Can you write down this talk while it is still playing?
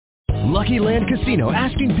Lucky Land Casino,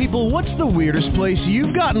 asking people, what's the weirdest place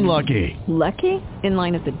you've gotten lucky? Lucky? In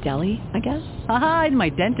line at the deli, I guess? Aha, in my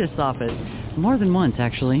dentist's office. More than once,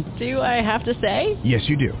 actually. Do I have to say? Yes,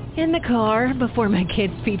 you do. In the car before my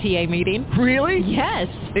kids' PTA meeting. Really? Yes.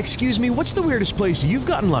 Excuse me, what's the weirdest place you've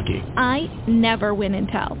gotten lucky? I never win and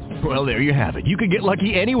tell. Well, there you have it. You can get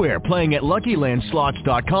lucky anywhere, playing at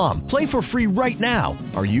LuckyLandSlots.com. Play for free right now.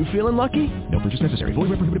 Are you feeling lucky? No purchase necessary. Void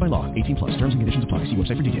where prohibited by law. 18 plus. Terms and conditions apply. See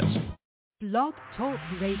website for details. Blog Talk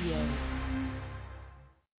Radio.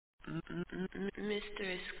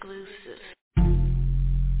 Mr. Exclusive.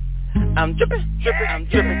 I'm drippin', drippin', I'm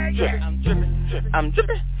drippin', drippin', I'm drippin', drippin', I'm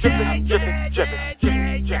drippin', drippin', I'm drippin',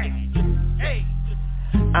 drippin', drippin', drippin'. Hey.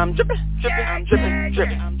 I'm drippin', drippin', I'm drippin',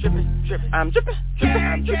 drippin', I'm drippin', drippin', I'm drippin', drippin',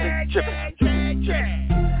 I'm drippin', drippin', I'm drippin',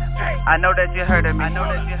 drippin'. I know that you heard of me.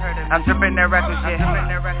 I'm drippin' that record shit.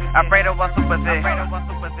 Afraid of what's super thick.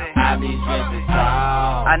 I be drippin'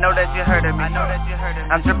 tall. I know that you heard of me.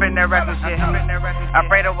 I'm drippin' that record shit.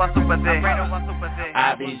 Afraid of what's super thick.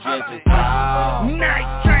 I be drippin' tall.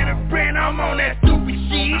 Night trainer friend, I'm on that stupid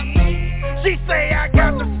shit. She say I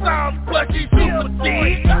got the sauce, but she super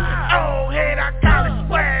thick. Old head, I call it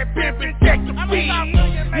swag, pimpin', check the feet.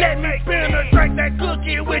 Let me penetrate that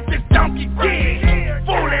cookie with the donkey dick.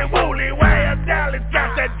 Fooly wooly, way up Dallas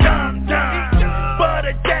got that dumb dumb.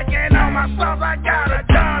 Butter jacking on my sauce, I got a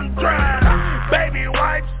dumb drum. Baby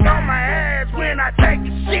wipes on my ass when I take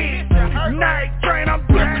a shit. Night train, I'm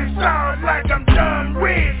drippin' sauce like I'm dumb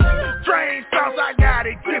rich. Train sauce, I got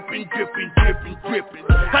it drippin', drippin', drippin', drippin'.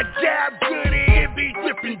 I jab good, it be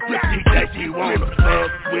drippin', drippin'. Says she wanna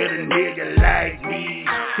fuck with a nigga like me,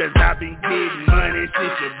 cause I been getting money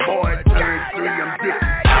since your boy turned 3. I'm drippin',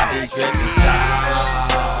 I be drippin'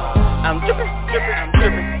 sauce. I'm drippin', drippin', I'm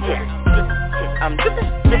drippin', drippin', drippin'. I'm drippin',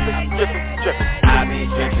 drippin', I'm drippin', drippin'. I be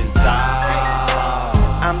drippin' sauce.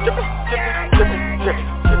 I'm drippin', drippin', I'm drippin', drippin',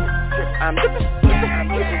 drippin'. I'm drippin', drippin', I'm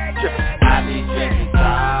drippin', drippin'. I be drippin'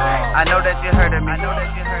 sauce. I know that you heard of me.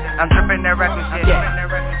 I'm drippin' that record shit.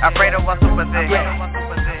 Afraid of what's super thick.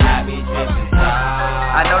 I be drippin'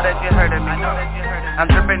 sauce. I know that you heard of me. I'm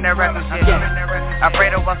drippin' that record shit.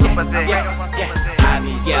 Afraid of what's super thick.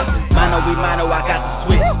 Mono, we mono, I got the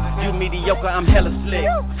switch. You mediocre, I'm hella slick.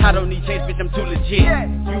 I don't need change, bitch, I'm too legit.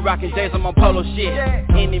 You rockin' J's, I'm on polo shit.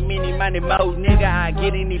 Any, mini, money, mo, nigga. I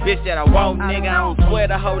get any bitch that I want, nigga. I don't swear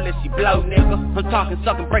the hoe let she blow, nigga. I'm talking,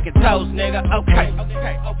 sucking, breaking toes, nigga. Okay.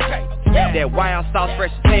 That wild sauce,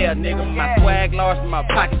 fresh as hell, nigga. My swag large, my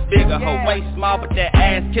pockets bigger. Her waist small, but that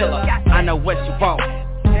ass killer. I know what you want,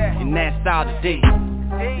 and that's all the D.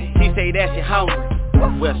 He say that she hungry.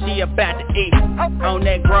 Well, she about to eat. On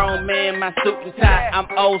that grown man, my suit and tie. I'm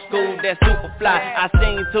old school, that super fly. I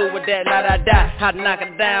sing too with that la da da. I knock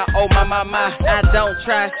it down, oh my. I don't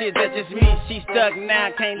try shit, that's just me. She stuck now,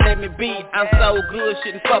 can't let me be. I'm so good,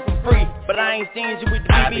 shouldn't fuck for free. But I ain't seen you with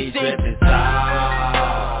the BBC. I be drippin'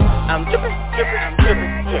 sauce. I'm drippin', drippin', I'm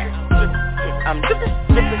drippin', drippin', drippin'. I'm drippin',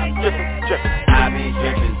 drippin', drippin', drippin'. I be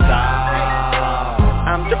drippin' sauce.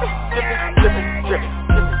 I'm drippin', drippin', I'm drippin', drippin'.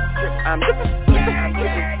 I'm drippin', drippin', I'm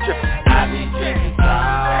drippin', drippin'. I be drippin'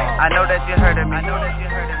 sauce. I know that you heard of me.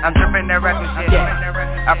 I'm drippin' that record shit.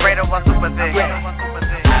 Afraid of what's super thick.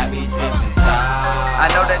 I be drippin' sauce. I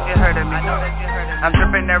know that you heard of me. I'm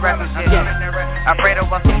drippin' that record shit. Afraid of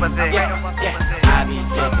what's super thick. I be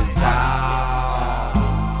drippin' sauce.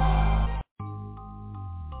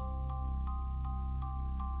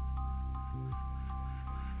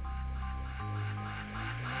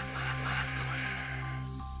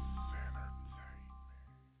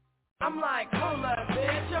 I'm like, hold up,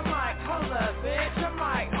 bitch. I'm like, hold up, bitch. I'm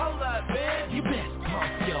like, hold up, bitch. You best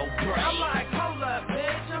pump your brakes. I'm like, hold up,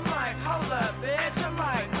 bitch. I'm like, hold up, bitch. I'm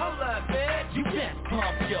like, hold up, bitch. You best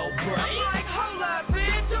pump your brakes. I'm like, hold up,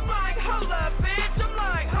 bitch. I'm like, hold up, bitch. I'm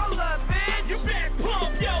like, hold up, bitch. You best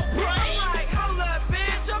pump your brakes. I'm like, hold up,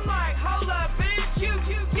 bitch. I'm like, hold up, bitch. You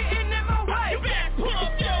getting in my way. You best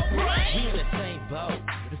pump your brakes. We in the same boat,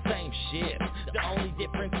 the same ship. The only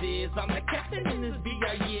difference is I'm the captain in this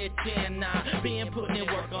year 10 now. Been putting in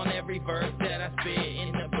work on every verse that I spit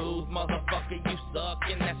in the booth. Motherfucker, you suck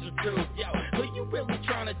and that's the truth. Yo, who you really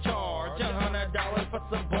trying to charge? $100 for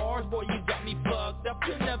some bars? Boy, you got me fucked up.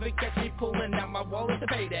 You'll never catch me pulling out my wallet to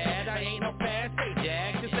pay that. I ain't no fast pay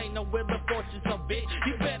jack. This ain't no Wheel of Fortune, so bitch,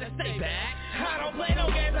 you better stay back. I don't play no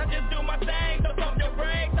games, I just do my thing. So pump your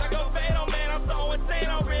brakes, I go fatal, man. I'm so insane.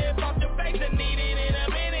 I'll rip off your face and need it in a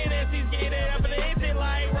minute. And she's getting up and it's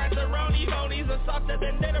like Rastaroni, phonies are softer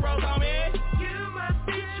than dinner rolls on me. You must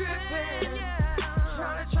be tripping,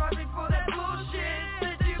 trying to charge me for that bullshit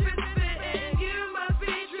that you've been spitting. You must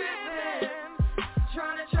be tripping,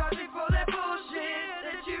 trying to charge me for that bullshit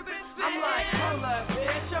that you've been spitting. like, hold up,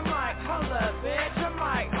 bitch. I'm like, hold up, bitch. I'm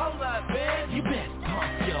like, hold up, bitch. You best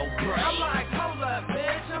pump your brakes. I'm like, hold up,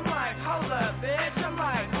 bitch. I'm like, hold up, bitch. I'm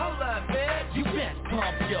like, hold up, bitch. You best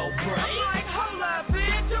pump your brakes. I'm like, hold up,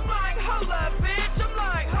 bitch. I'm like, hold up, bitch. I'm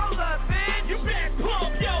like, hold up, bitch. You best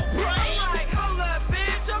pump your brakes. I'm like, hold up,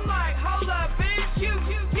 bitch. I'm like, hold up, bitch. You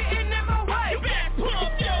getting in my way. You best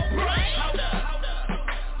pump your brakes. Hold up.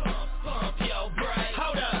 Pump your brakes.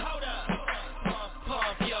 Hold up.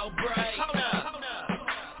 Pump your brakes. Hold up.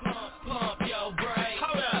 Pump your brakes.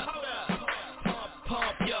 Hold up.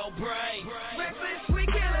 Pump your brakes. Reckless, we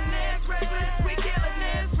killing this. Reckless, we killing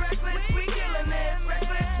this. Reckless, we killing this.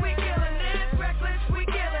 Reckless, we killing this. Reckless, we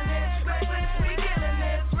killing this. Reckless, we killing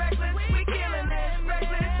this. Reckless, we killing this.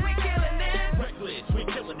 Reckless, we killing this. Reckless, we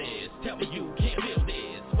killing this. Tell me you can't feel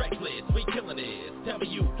this. Reckless, we killing this. Tell me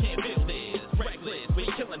you can't feel this. Reckless, we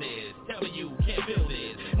killing this. Tell me you can't feel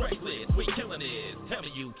this. Reckless, we killing this. Tell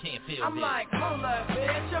me you can't feel this. I'm like, hold up,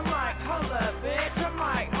 bitch. I'm like, hold up, bitch. I'm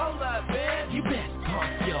like, hold up, bitch. You best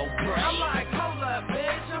pump your brakes. I'm like, hold up,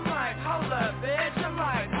 bitch. I'm like, hold up, bitch. I'm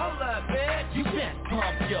like, hold up, bitch. You best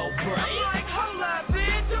pump your brakes. I'm like, hold up,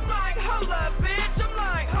 bitch. I'm like, hold up, bitch. I'm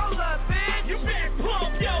like, hold up, bitch. You best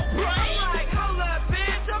pump your brakes. I'm like, hold up,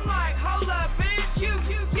 bitch. I'm like, hold up, bitch. You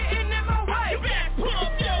getting in my way. You best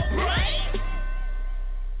pump your brakes.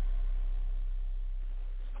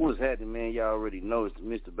 What's happening, man? Y'all already know it's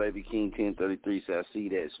Mr. Baby King 1033, so I see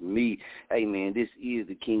that's me. Hey, man, this is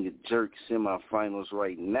the King of Jurk semifinals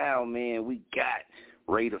right now, man. We got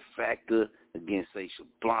Raider Factor against SAYSHA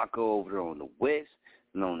BLANCO over there on the west,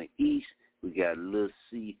 and on the east, we got Lil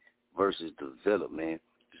C versus Develop, man.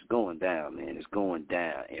 It's going down, man. It's going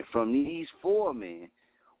down. And from these four, man,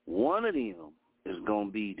 one of them is going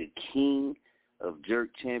to be the King of Jurk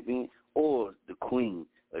champion or the Queen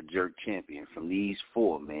a Jurk champion from these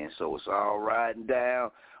four, man. So it's all riding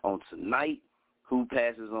down on tonight. Who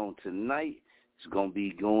passes on tonight is going to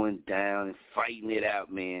be going down and fighting it out,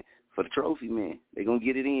 man, for the trophy, man. They're going to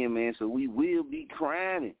get it in, man. So we will be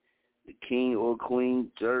crowning the King or Queen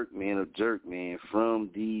Jurk, man, of Jurk, man, from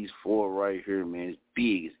these four right here, man. It's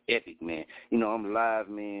big. It's epic, man. You know, I'm live,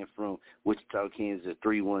 man, from Wichita, Kansas,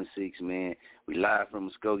 316, man. We live from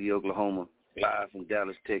Muskogee, Oklahoma. Live from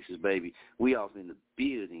Dallas, Texas, baby. We off in the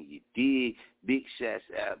building, you dig? Big shouts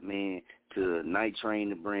out, man, to Night Train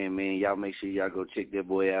the brand, man. Y'all make sure y'all go check that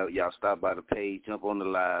boy out. Y'all stop by the page, jump on the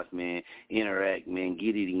live, man. Interact, man.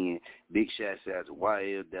 Get it in. Big shouts out to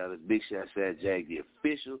YL Dallas. Big shouts out to Jack the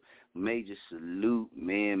Official. Major salute,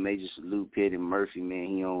 man. Major salute, Petty Murphy, man.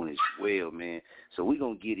 He on as well, man. So we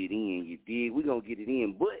going to get it in, you dig? We going to get it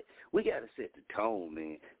in, but we got to set the tone,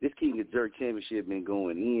 man. This King of Jurk Championship been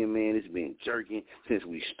going in, man. It's been jerking since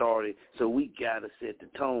we started. So we got to set the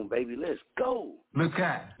tone, baby. Let's go. Look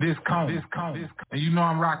at this cone. And you know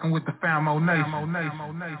I'm rocking with the Famo Nation.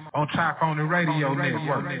 On Tri-Phony Radio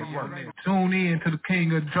Network. Tune in to the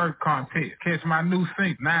King of Jurk contest. Catch my new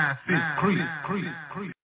sync, 9-6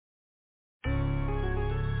 Creek.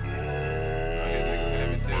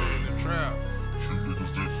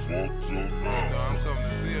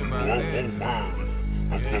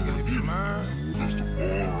 I'm coming to get mine. Just the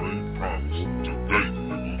bar ain't promised today.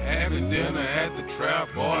 Having dinner at the trap,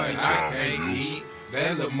 boy, and I can't eat.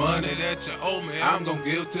 There's the money that you owe me, I'm gonna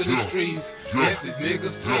give to the streets. Yes, these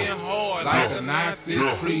niggas playing hard like a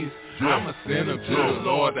 9-6 priest. I'ma send them to the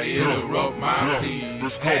Lord, they interrupt my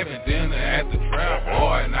peace. Having dinner at the trap,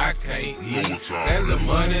 boy, and I can't eat. That's the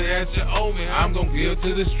money that you owe me, I'm gon' give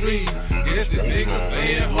to the streets. Yes, these niggas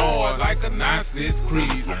playing hard like a 9-6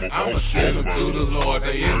 crease. I'ma send them to the Lord,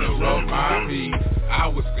 they interrupt my peace. I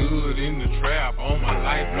was good in the trap, on my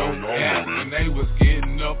life, no cap. When they was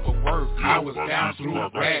getting up for work, I was down through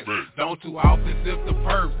racks. Don't too often sip the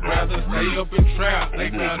perks, rather stay up and trap. They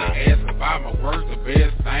better ask about my work, the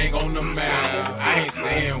best thing on the map. I ain't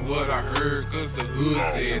saying what I heard, cause the hood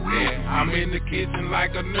said that. I'm in the kitchen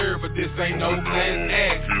like a nerd, but this ain't no class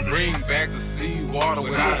act. Bring back the seawater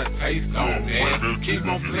without a taste on that. Keep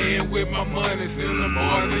on playing with my money, send the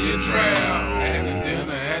boy to your trap. Having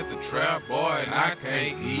dinner at the trap, boy, and I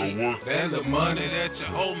can't eat. That's the money that you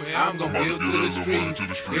owe me, I'm gon' give to the streets.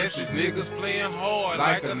 Yes, these niggas playing hard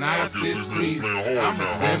like a 9-6 priest.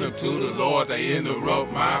 I'ma send them to the Lord, they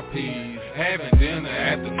interrupt my peace. Having dinner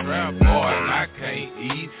at the trap, boy, and I can't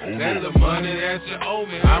eat. That's the money that you owe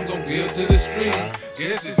me, I'm gon' give to the streets.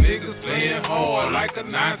 Guess these niggas playing hard like a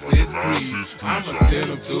 9-6 priest. I'ma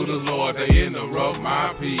send them to the Lord, they interrupt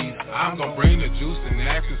my peace. I'm gon' bring the juice and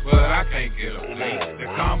actions, but I can't get a plate. The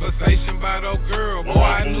conversation about old girl, boy,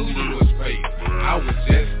 I knew you was fake. I was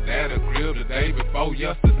just at a grill the day before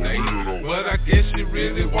yesterday, but I guess she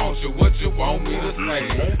really wants you. What you want me to say?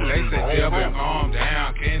 They said, tell me calm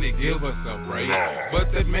down, can he give us a break?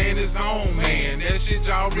 But that man is on, man, that shit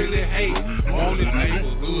y'all really hate. On this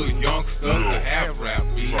neighborhood, youngsters to have rap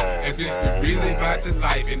beat, and this is really about your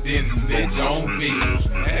life, and then snitch on me.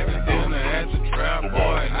 Having dinner at the trap,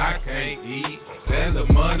 boy, and I can't eat. Sell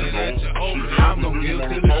the money that you owe me, I'm gon' give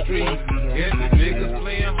to the streets. Guess the niggas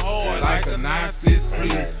playing hard like a 9-6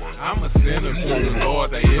 street. I'm a sinner to the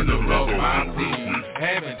Lord, they interrupt my peace.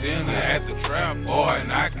 Having dinner at the trap, boy,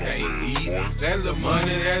 and I can't eat. Sell the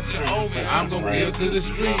money that you owe me, I'm gon' give to the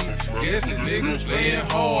streets. Guess the niggas playing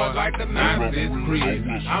hard like a 9-6 street.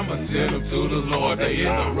 I'm a sinner to the Lord, they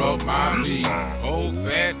interrupt my peace. Old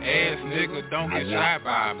fat ass nigga don't get shot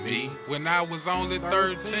by me. When I was only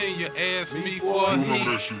 13, you asked me for a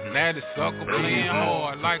heat. Now the sucker playing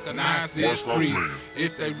hard like a 9-6 street.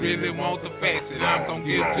 If they really want the facts, then I'm gon'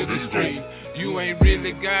 give to the street. You ain't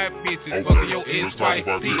really got bitches, fucking your ex-wife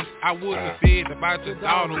bitch. I wouldn't have said about your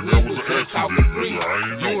daughter, we was just talking free.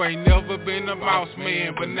 You ain't never been a boss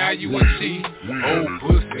man, but now you a cheat. Old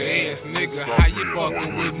pussy ass nigga, how you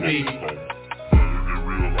fucking with me?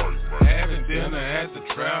 Having dinner at the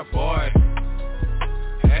trap, boy.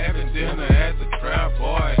 Having dinner at the trap,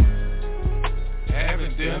 boy.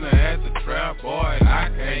 Having dinner at the trap, boy, and I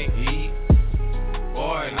can't eat.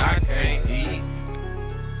 Boy, and I can't eat.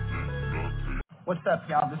 What's up,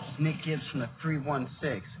 y'all? This is Nick Gibbs from the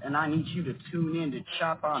 316, and I need you to tune in to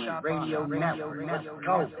Chop On the Radio Network. Let's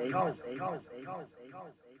go, baby.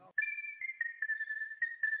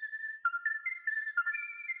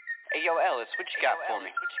 Hey, yo, Ellis, what you got for me?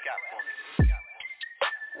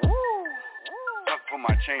 I'll put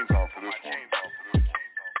my chains on for this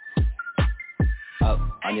one. Up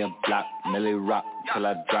on your block, Millie rock till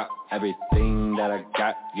I drop everything that I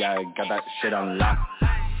got. Yeah, I got that shit on lock.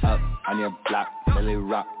 Up on your block, Millie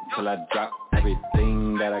rock till I drop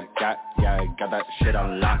everything that I got. Yeah, I got that shit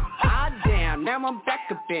on lock. Ah damn, now I'm back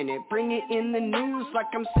up in it. Bring it in the news like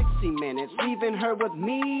I'm 60 minutes. Leaving her with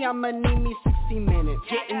me, I'ma need me 60 minutes.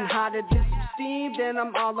 Getting hotter than some steam, then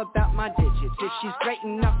I'm all about my digits. If she's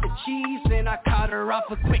grating up the cheese, then I cut her off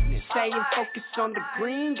with quickness. Staying focused on the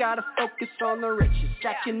green, gotta focus on the riches.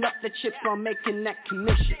 Stacking up the chips while making that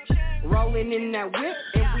commission. Rolling in that whip,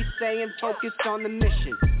 and we staying focused on the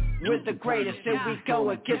mission. We're the greatest, and we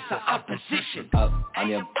go against the opposition. Up on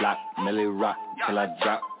your block, Millie rock till I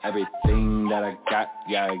drop everything that I got.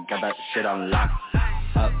 Yeah, I got that shit on lock.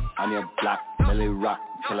 Up on your block, Millie rock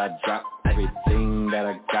till I drop everything that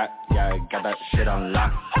I got. Yeah, I got that shit on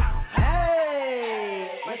lock.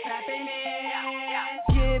 Hey, what's happening?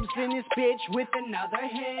 Gibbs in this bitch with another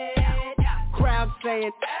hit. Crowd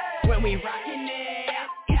saying, when we rockin' it,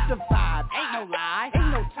 it's a vibe, ain't no lie,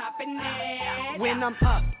 ain't no topping it. When I'm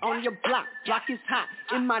up on your block is hot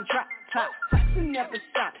in my drop top. Flexin' never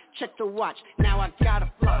stop, check the watch, now I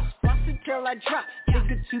gotta floss. Floss until I drop,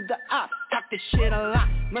 finger to the op. Talk this shit a lot,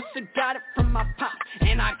 musta got it from my pop.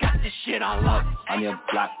 And I got this shit all up. On your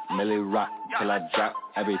block, Millie rock till I drop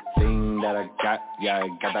everything that I got. Yeah, I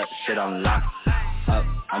got that shit on lock. Up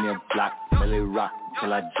on your block, Millie rock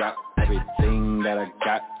till I drop everything that I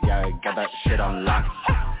got. Yeah, I got that shit on lock.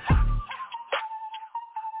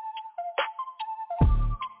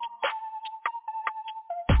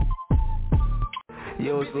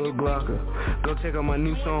 Yo, it's Lil Glocker. Go check out my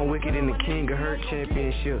new song, Wicked and the King of Hurt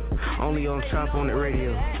Championship. Only on Chop On It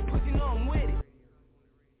Radio.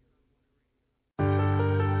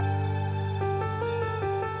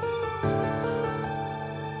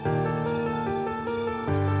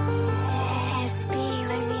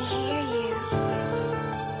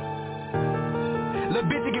 Little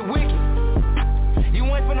bitch to get wicked. You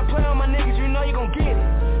ain't finna play on my niggas, you know you gon' get it.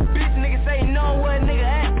 Bitch niggas say you know what nigga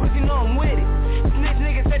at, pussy know I'm with it. Snitch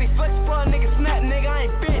niggas say they flex for a nigga snap, nigga I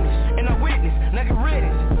ain't finished. And I witness, nigga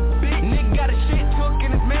riddance. Big nigga got a shit took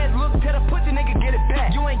in his man's look, tell the pussy nigga get it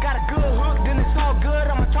back. You ain't got a good hook, then it's all good,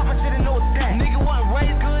 I'ma chop my shit and know it's that. Nigga wasn't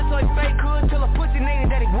raised good, so he fake good, till a pussy nigga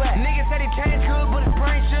that he whack. Nigga said he changed good, but his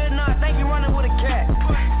brain should, nah I think he running with a cat.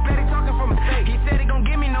 Steady talking from a mistake, he said he gon'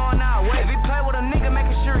 give me no an hour. Wait, if he play with a nigga,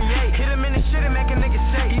 making sure he ate. Hit him in the shit and make a nigga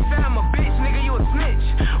shake. He said I'm a bitch, nigga, you a snitch.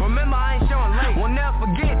 Remember I ain't showing late. Won't never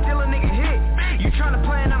forget till a nigga hit. You tryna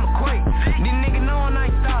play and I'ma quake. These niggas knowin' I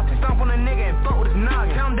ain't stopping. Stomp on a nigga and fuck with his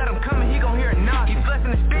noggin. Tell him that I'm coming, he gon' hear it knockin'. He flexing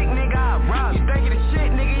the stick, nigga, I rob you. Think of the shit,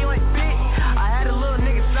 nigga, you ain't fit. I had a little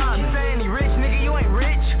nigga stop. You saying he rich, nigga, you ain't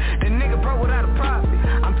rich. The nigga broke without a profit.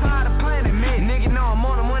 I'm tired of playing it, man. Nigga know I'm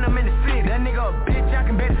on him when I'm in the city. That nigga a bitch, I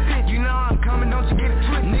can bet it fit. You know I'm coming, don't you get it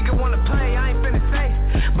twisted. Nigga wanna play, I ain't finna say.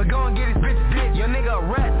 But go and get his bitch dick. Your nigga a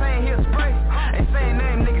rat saying he'll spray.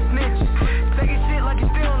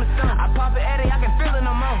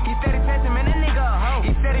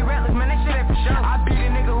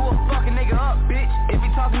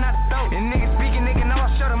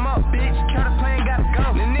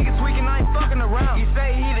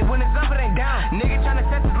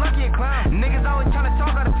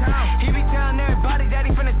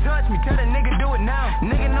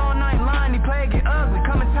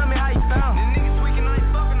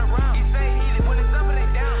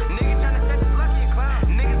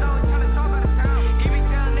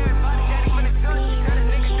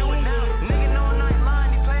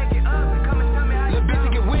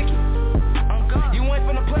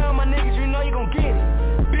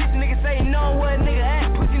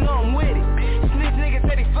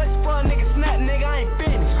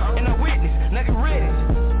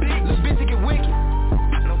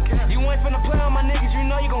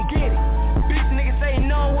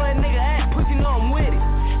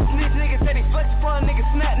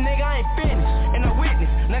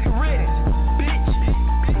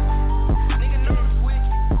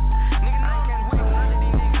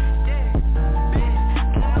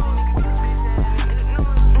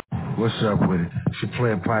 What's up with it? She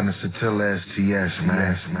playing partner Satilla STS,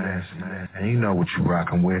 man. And you know what you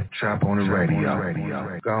rockin' with. Chop on the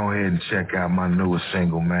radio. Go ahead and check out my newest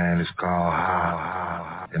single, man. It's called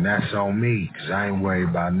How. And that's on me, 'cause I ain't worried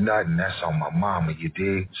about nothing. That's on my mama, you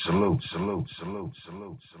dig? Salute.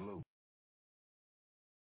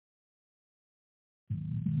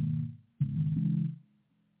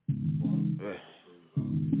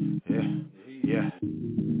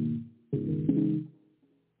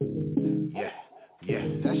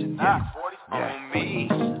 That shit not 40 on me.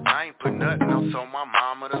 I ain't put nothing else on my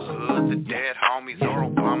mama, the hood, the dead homies, or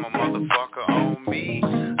Obama, motherfucker on me.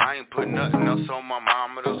 I ain't put nothing else on my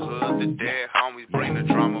mama, the hood, the dead homies, bring the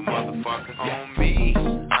drama, motherfucker on me.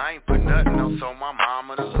 I ain't put nothing else on my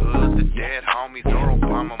mama, the hood, the dead homies, or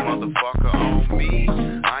Obama, motherfucker on me.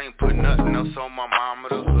 I ain't put nothing else on my mama,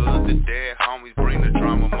 the hood, the dead homies, bring the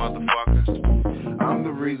drama, motherfucker. I'm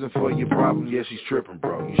the reason for your problem, yeah, she's tripping,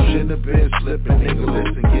 bro. You shouldn't have been slipping, nigga,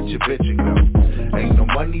 listen, get your bitch and go. Ain't no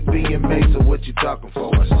money being made, so what you talking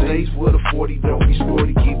for? I stays with a 40, don't be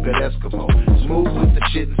sporty, keep it Eskimo. Smooth with the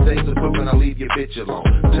shit and stays equipment, I leave your bitch alone.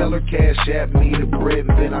 Tell her cash at me the bread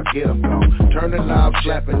and then I get them gone. Turn the knob,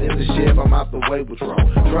 slapping in the shed, I'm out the way, what's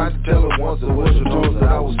wrong? Tried to tell her once, it was her toes that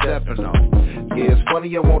I was stepping on. Yeah, it's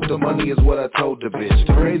funny, I want the money is what I told the bitch.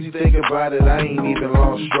 The crazy thing about it, I ain't even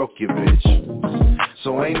lost stroke your bitch.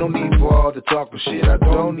 So ain't no need for all the talking shit. I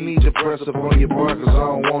don't need to press up on your bar, 'cause I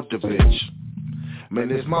don't want the bitch. Man,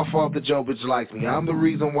 it's my fault that your bitch likes me. I'm the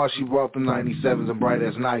reason why she bought the 97s and bright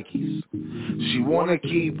ass Nikes. She wanna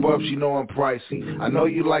keep up, she know I'm pricey. I know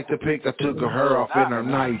you like the pic I took of her off in her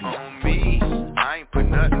 90s. On me, I ain't put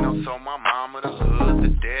nothing else on my mama, the hood, the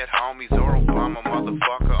dead homies, or Obama,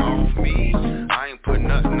 motherfucker on me. I ain't put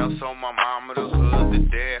nothing else on my mama, the hood, the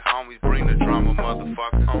dead homies, bring the drama,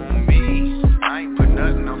 motherfucker on me. I ain't put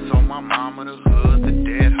nothing else on my mama, the hood, the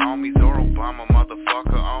dead homies, or Obama,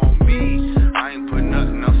 motherfucker on me. I ain't put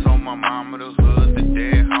nothing else on my mama, the hood, the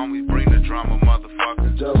dead homies, bring the drama,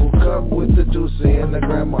 motherfucker. Double cup with the deuce and the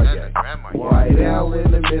grandma yak. White owl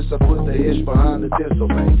in the midst, I put the ish behind the distal,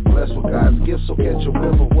 man. Blessed with God's gift, so catch a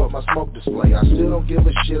whiff of what my smoke display. I still don't give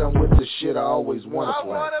a shit, I'm with the shit I always wanna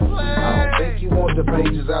play. I don't think you want the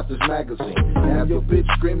pages out this magazine. Have your bitch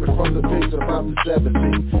screaming from the pics about the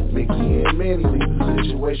 17. Mickey and Manny leave the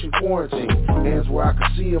situation quarantine. Hands where I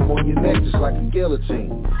can see them on your neck just like a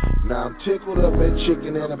guillotine. Now I'm tickled up at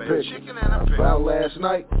chicken and a pickle. About last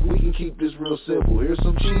night, we can keep this real simple. Here's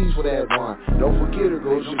some cheese for that wine. Don't forget it,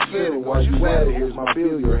 go your fiddle. While you at it, here's my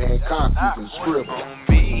bill, your hand cocked, you can scribble. On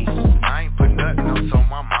me, I ain't put nothing else on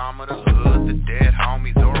my mama, the hood, the dead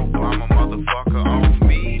homies, or Obama, motherfucker on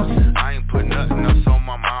me. I ain't put nothing else on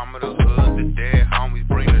my mama, the hood, the dead homies,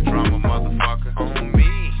 bring the drama, motherfucker on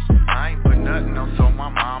me. I ain't put nothing else on my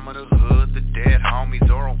mama, the hood, the dead homies,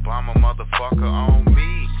 or Obama, motherfucker on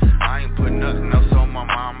me. I ain't put nothing else on my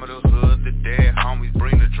mama, the hood, the dead homies,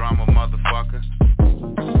 bring the drama, motherfucker.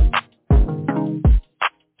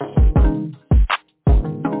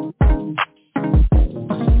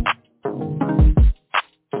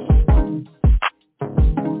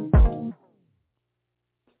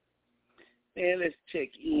 Man, let's check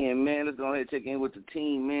in, man. Let's go ahead and check in with the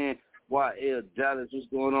team, man. YL Dallas, what's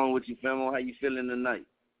going on with you, famo? How you feeling tonight?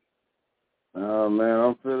 Oh, man,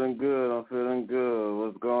 I'm feeling good.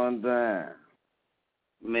 What's going down?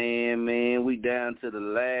 Man, we down to the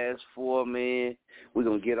last four, man. We're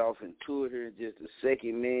going to get off into it here in just a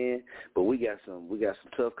second, man. But we got some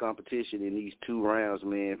tough competition in these two rounds,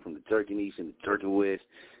 man, from the Turkey East and the Turkey West.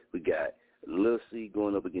 We got Lil C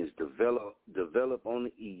going up against Develop on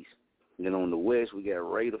the East. And then on the West, we got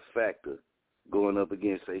Raider Factor going up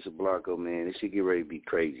against SAYSHA BLANCO, man. This should get ready to be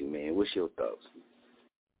crazy, man. What's your thoughts?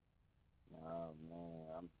 Oh,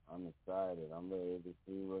 man, I'm excited. I'm ready to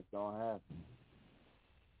see what's going to happen.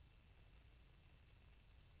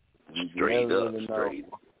 Straight up.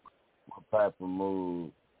 What type of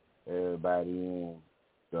move everybody in.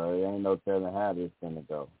 So there ain't no telling how this is going to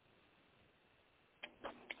go.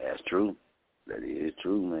 That's true. That is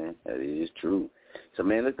true, man. That is true. So,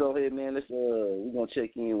 man, let's go ahead, man. We're going to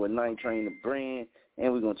check in with Night Train the Brand,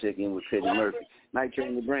 and we're going to check in with Petty Murphy. Night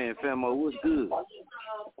Train the Brand, famo, what's good?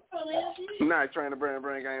 Night Train the Brand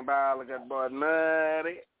gang by. Look at the boy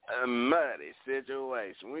muddy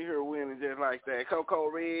situation. We here winning just like that. Coco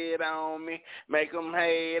Red on me, make them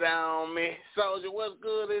hate on me. Soldier, what's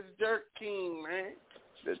good? It's Jurk King, man.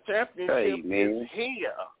 The championship is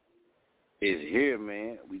here. It's here,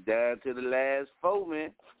 man. We down to the last four,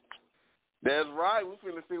 man. That's right. We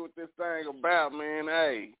finna see what this thing about, man.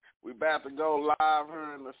 Hey, We about to go live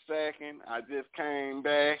here in a second. I just came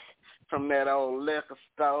back from that old liquor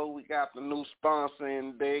store. We got the new sponsor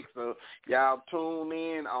in deck, so y'all tune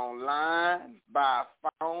in online, by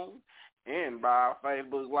phone, and by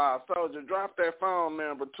Facebook Live. Soldier, drop that phone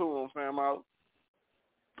number to them, famo.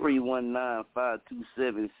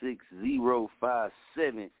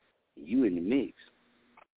 319-527-6057. You in the mix.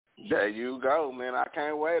 There you go, man. I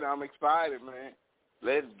can't wait. I'm excited, man.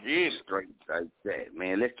 Let's get it. Straight like that,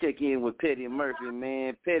 man. Let's check in with Petty Murphy,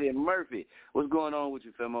 man. Petty Murphy, what's going on with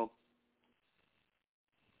you, famo?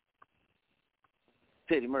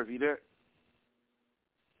 Petty Murphy, there?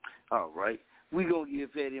 All right. We gonna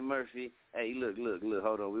give Petty Murphy. Hey, look.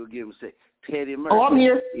 Hold on. We'll give him a sec. Petty Murphy. Oh, I'm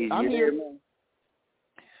here. I'm here.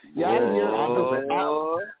 Yeah,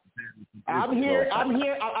 I'm here. I'm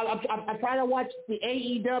here. I'm trying to watch the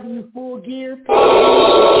AEW Full Gear.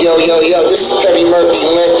 Yo, this is Petty Murphy.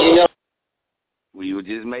 You know. We were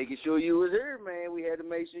just making sure you was here, man. We had to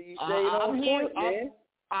make sure you stayed on point, man.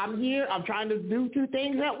 I'm here. I'm trying to do two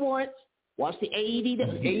things at once. Watch the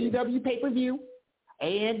AEW pay-per-view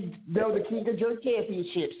and know the King of Jerk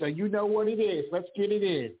Championship. So you know what it is. Let's get it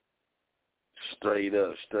in. Straight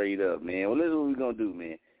up, man. Well, this is what we're going to do,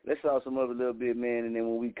 man. Let's talk some other little bit, man, and then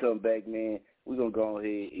when we come back, man, we're going to go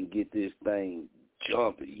ahead and get this thing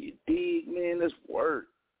jumping. You dig, man? Let's work.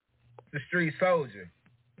 The Street Soldier.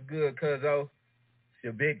 Good, cuzzo. It's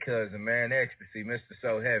your big cousin, man. Ecstasy, Mr.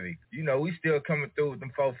 So Heavy. You know, we still coming through with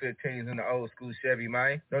them 415s in the old school Chevy,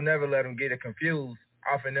 man. Don't never let them get it confused.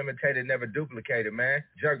 Often imitated, never duplicated, man.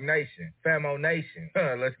 Jerk Nation. Famo Nation.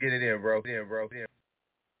 Let's get it in, bro. Yeah.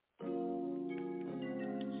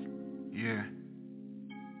 Yeah.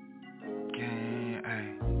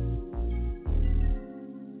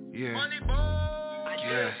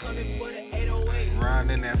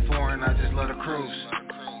 Riding that foreign, I just love the cruise.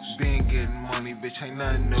 Been getting money, bitch, ain't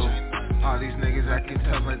nothing new. All these niggas acting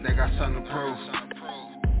tough like they got something to prove.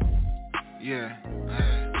 Yeah.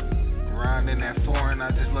 Riding that foreign,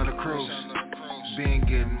 I just love the cruise. Been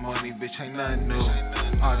getting money, bitch, ain't nothing new.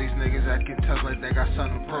 All these niggas acting tough like they got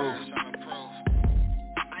something to prove.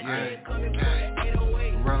 Yeah.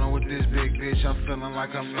 Rollin' with this big bitch, I'm feeling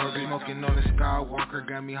like I'm nervous. Smoking on the Skywalker,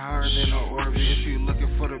 got me higher than the orbit. If you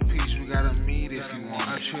looking for the peace, we gotta meet if you want.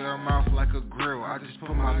 I treat her mouth like a grill, I just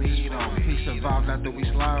put my meat on it. He survived after we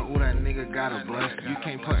slide, ooh, that nigga got a blessing. You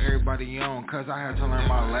can't put everybody on, cause I had to learn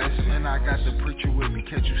my lesson. And I got the preacher with me,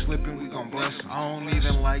 catch you slipping, we gon' bless him. I don't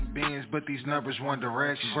even like beans, but these numbers one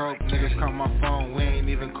direction. Broke niggas call my phone, we ain't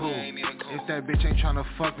even cool. If that bitch ain't tryna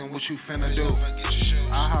fuck, then what you finna do?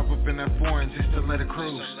 I hop up in that foreign just to let it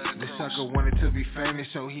cruise. This sucker wanted to be famous,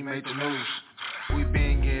 so he made the news. We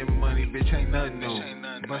been getting money, bitch, ain't nothing new.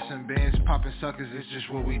 Bustin' bands, poppin' suckers, it's just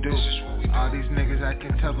what we do. All these niggas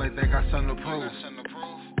acting tough like they got something to prove.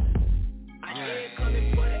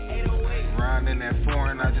 Yeah. Riding that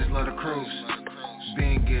foreign, I just love the cruise.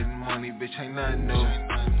 Been getting money, bitch, ain't nothing new.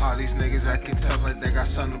 All these niggas acting tough like they got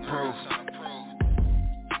something to prove.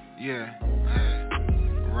 Yeah.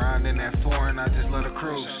 Riding that foreign, I just love the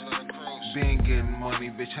cruise. Been getting money,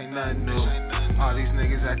 bitch, ain't nothing new. All these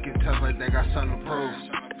niggas acting tough like they got something to prove.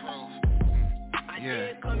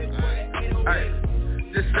 Yeah. Hey,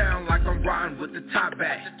 this sound like I'm riding with the top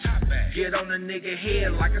back. Get on a nigga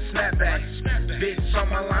head like a snapback. Bitch on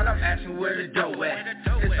my line, I'm asking where the dough at.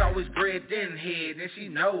 It's always bread in head, and she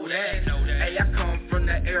know that. Hey, I come from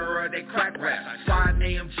the era they crack rap. Slide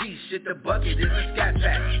AMG, shit, the bucket is a scat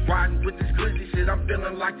pack. Riding with this glizzy shit, I'm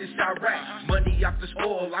feeling like this Iraq. Money off the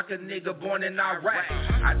spoil like a nigga born in Iraq.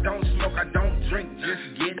 I don't smoke, I don't drink,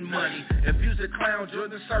 just getting money. If you's a clown,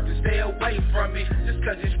 Jordan Circus, stay away from me. Just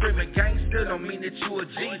cause you screaming gangster don't mean that you a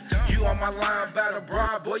G. You on my line about a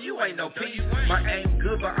broad, boy, you ain't no peace. My aim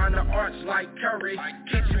good, but on the arch like Curry.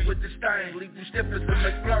 Hit you with the stain, leave you stiff as a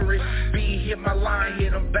McFlurry. B hit my line,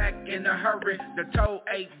 hit him back in a hurry. The toe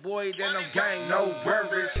 8, boy, then I'm gang, no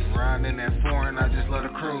worries. Riding that foreign, I just love the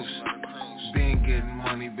cruise. Been getting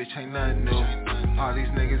money, bitch, ain't nothing new. All these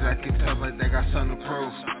niggas acting tough like they got something to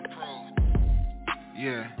prove.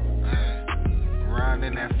 Yeah.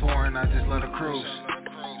 Riding that foreign, I just love the cruise.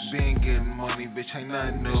 Been getting money, bitch, ain't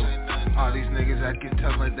nothing new. All these niggas acting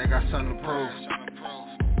tough like they got something to prove.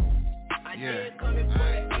 Yeah.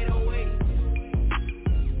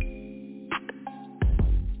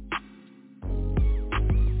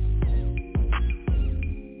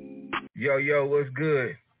 Yo, what's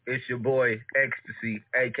good? It's your boy, Ecstasy,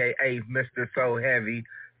 a.k.a. Mr. So Heavy.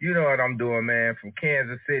 You know what I'm doing, man. From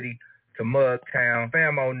Kansas City to Mugtown,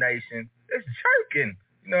 Famo Nation. It's jerking.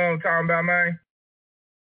 You know what I'm talking about, man?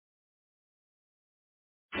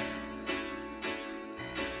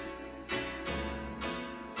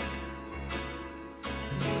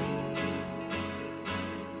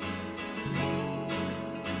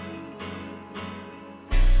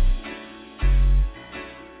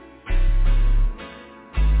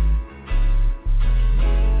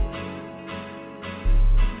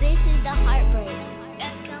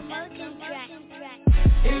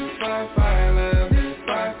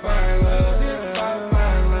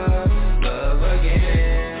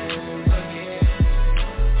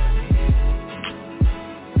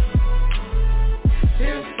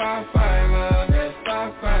 fine love, it's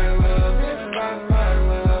my fine love, it's my fine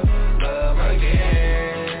love, love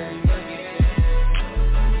again.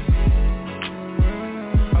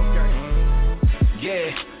 Okay. Yeah,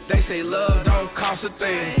 they say love don't cost a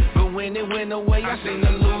thing, but when it went away, I seem to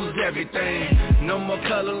lose everything. No more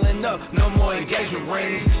cuddling up, no more engagement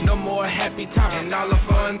rings, no more happy times and all the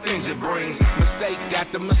fun things it brings. Mistake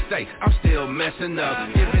after mistake, I'm still messing up,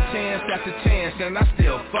 giving chance after chance and I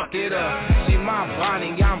still fuck it up. See my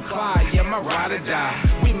Bonnie, I'm Clyde, yeah, my ride or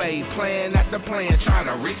die. We made plan after plan, trying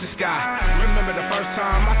to reach the sky. Remember the first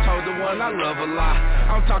time I told the one I love a lie.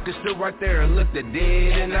 I'm talking still right there and looked her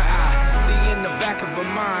dead in the eye. See in the back of her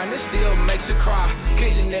mind, it still makes her cry.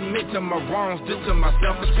 Can't admit to my wrongs due to my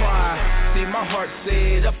selfish pride. See my heart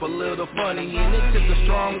set up a little funny, and it took a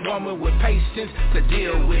strong woman with patience to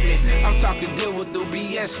deal with it. I'm talking deal with the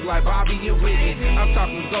BS like Bobby and Whitney. I'm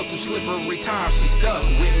talking go through slippery times, she stuck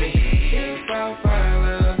with me. It's my fine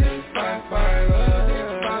love, it's my fine love,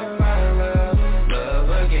 it's my fine love, love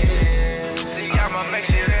again. See, I'ma make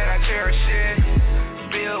sure that I cherish it,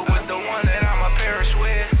 build with the one that I'ma perish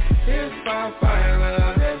with. It's my fine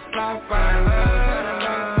love, it's my fine love.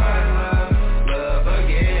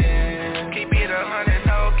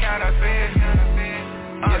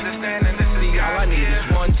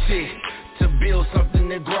 To build something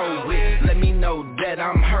to grow with. Let me know that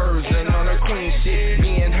I'm hers and on her queen shit.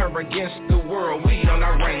 Me and her against the world, we on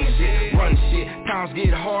our range shit. Run shit, times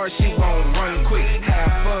get hard, she won't run quick.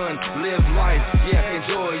 Have fun, live life, yeah,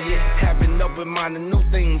 enjoy it. Have an open mind to new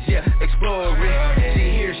things, yeah, explore it.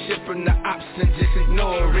 She hears shit from the ops and just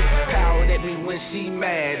ignore it. Power at me when she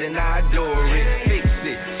mad and I adore it. Fix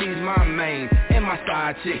it, she's my main and my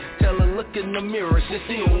side chick. Tell her look in the mirror, she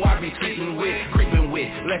see who I be creeping with.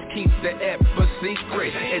 Let's keep the ep a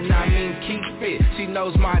secret, and I mean keep it. She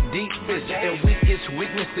knows my deepest and weakest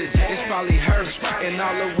weaknesses. It's probably hers and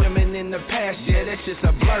all the women in the past, yeah, that's just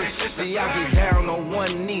a blur. See, I get down on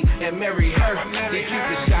one knee and marry her. Then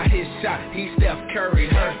Cupid shot his shot, he Steph Curry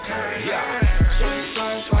her. Yeah.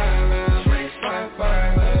 Sweet fine love, sweet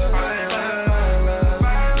fine love.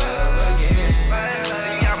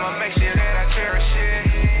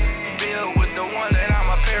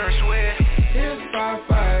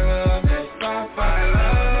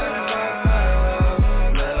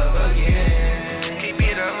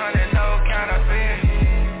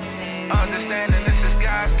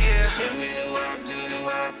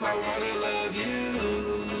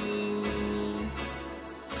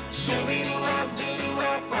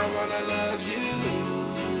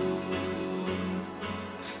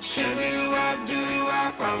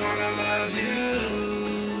 I wanna love you.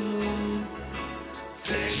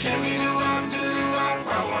 Show me the one, do the one,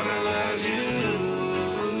 I wanna love you.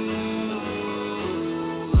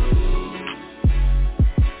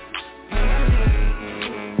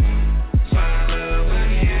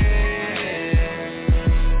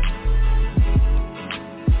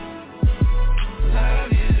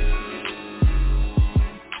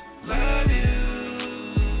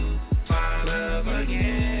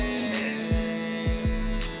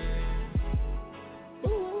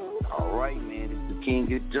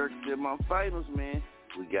 Jurk in my finals, man.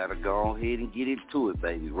 We gotta go ahead and get into it,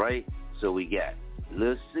 baby, right? So we got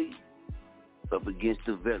Lil C up against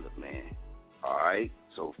Develop, man. All right.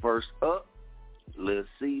 So first up, Lil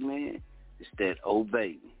C, man, it's that Oh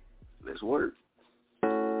Baby. Let's work.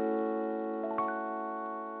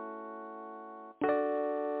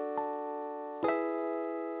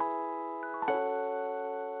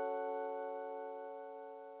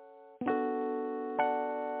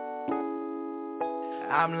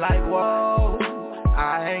 I'm like, whoa,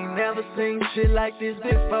 I ain't never seen shit like this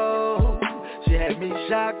before. She had me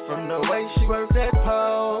shocked from the way she worked that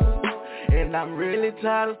pole. And I'm really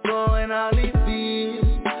tired of throwing all these beats.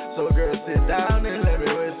 So girl, sit down and let me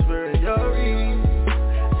whisper in your ear.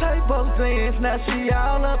 Typo dance, now she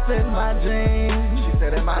all up in my jeans. She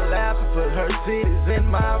sat in my lap and put her titties in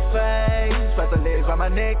my face. Put the legs on my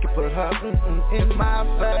neck and put her in my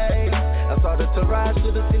face. I saw the Taraj,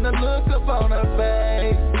 should've seen the look up on her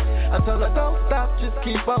face. I told her don't stop, just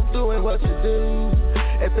keep on doing what you do.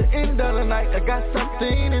 At the end of the night, I got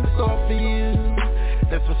something in store for you.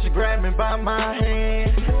 That's when she grabbed me by my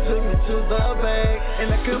hand, took me to the back,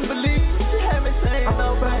 and I couldn't believe she had me saying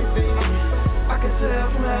no baby. I can tell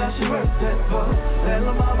from how she worked that pole. That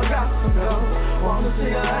little mama got some dough. Wanna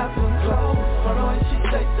see her have some clothes. From the way she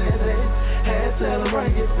shakes that ass. Had to tell her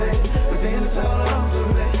bring it back, but then I told her don't do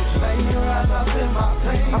that. She made me rise up in my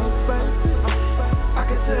pants. I was thirsty. I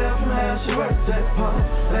can tell from how she worked that pole.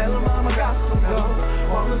 That little mama got some dough.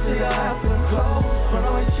 Wanna see her have some clothes. From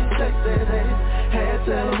the way she shakes that ass. Had to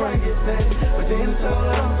tell her bring it back. But then I told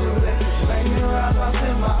her don't do that. She made me rise off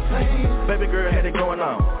in my pain. Baby girl had it going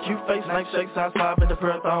on. Cute face, nice shakes, size 5 in the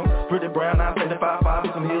pearl thong. Pretty brown eyes, 75,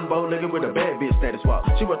 some heels, bow legged with a bad bitch status walk.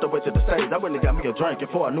 She worked her way to the stage. I went and got me a drink.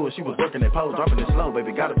 Before I knew it, she was working that pole, dropping it slow.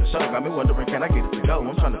 Baby got it for show. Got me wondering, can I get it to go?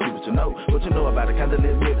 I'm trying to see what you know. What you know about it? Kinda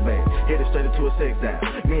lit mix bag. Headed straight into a sex down.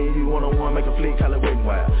 Me and you one-on-one, make a fleek, call it wet and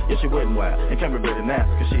wild. Yeah, she wet and wild. And can't regret it now.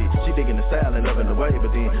 Cause she digging the style and loving the way.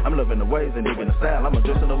 But then I'm loving the ways and digging the style. I'm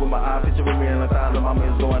addressing her with my eye, picture with me in a style. And mama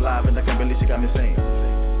is going live and I can't believe she got me singing.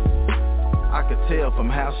 I could tell from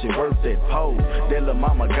how she worked that pole that lil'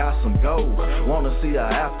 mama got some gold. Wanna see her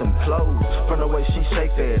after them clothes. From the way she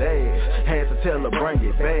shake that ass, had to tell her bring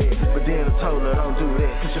it back. But then I told her don't do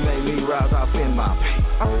that, cause she made me rise off in my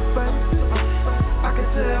pain. Oh baby, I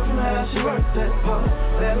could tell from how she worked that pole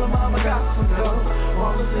that lil' mama got some gold.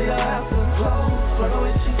 Wanna see her after them clothes. From the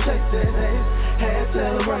way she shake that ass, had to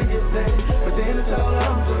tell her bring it back. But then I told her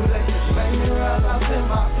don't do that, she made me rise off in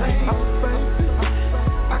my pain. Oh baby,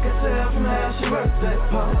 I can tell from how she worked that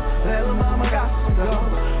pole that her mama got some gold.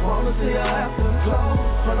 Wanna see her after the clothes.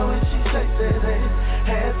 From the way she shake that ass,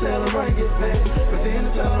 had to tell her bring it back. But then I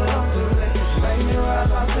told her don't do that, she made me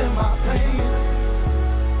rise off in my pain.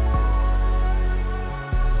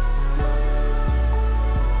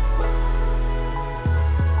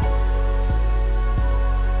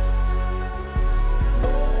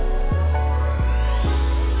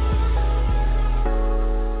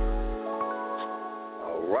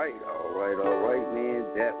 All right, man.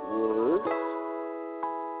 That was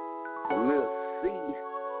Lil C,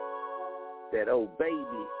 that old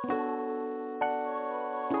baby.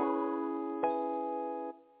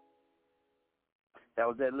 That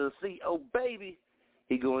was that Lil C, oh baby.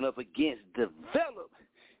 He going up against Develop,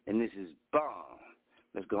 and this is Bomb.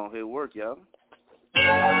 Let's go ahead and work, y'all.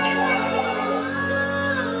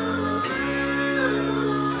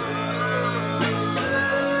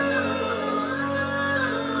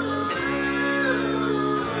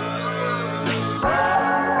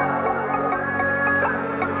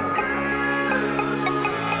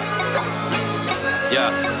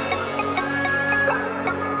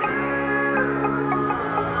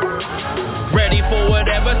 Ready for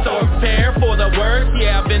whatever, so prepare for the worst.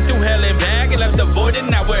 Yeah, I've been through hell and back and left the void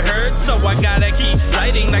and now it hurts. So I gotta keep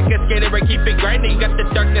fighting like a skater and keep it grinding. Got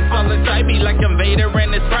the darkness all inside me like a Vader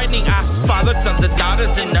and it's frightening. I fathered sons and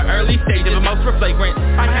daughters in the early stages, but most were flagrant.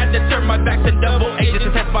 I had to turn my back to double agents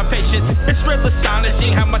to test my patience. It's real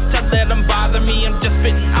astonishing how much I let them bother me. I'm just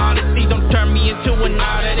spitting honesty, don't turn me into an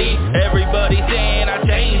oddity. Everybody saying I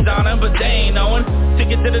changed on them, but they ain't knowing. To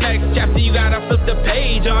get to the next chapter, you gotta flip the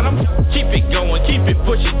page on them. Keep it going, keep it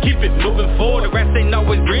pushing, keep it moving forward. The grass ain't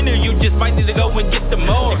always greener, you just might need to go and get the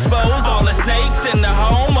more. Expose all the snakes in the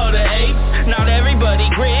home of the apes. Not everybody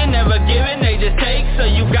grin, never giving, they just take. So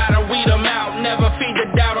you gotta weed them out, never feed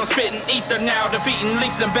the doubt. I'm spitting ether now, defeating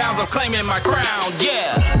leaps and bounds, I'm claiming my crown,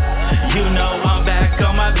 yeah. You know I'm back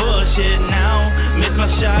on my bullshit now. Missed my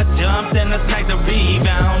shot, jumped and I snagged the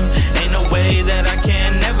rebound. Ain't no way that I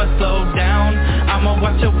can never slow down. I'ma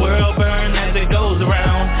watch the world burn as it goes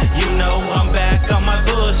around. You know I'm back on my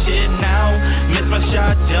bullshit now. Missed my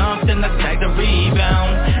shot, jumped and I snagged the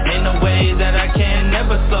rebound. Ain't no way that I can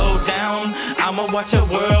never slow down. I'ma watch the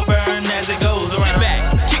world burn as it goes around. Get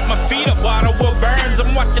back, kick my feet up while the world burns.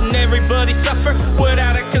 I'm watching everybody suffer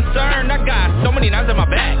without a concern. I got so many knives in my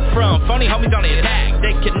back from phony homies on the attack.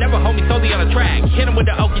 They can never hold me solely on the track. Hit them with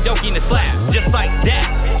the okie dokie and the slap, just like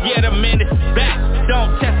that. Yeah, the minute is back.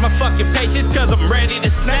 Don't test my fucking patience, cause I'm ready to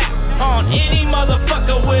snap on any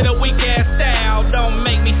motherfucker with a weak ass style. Don't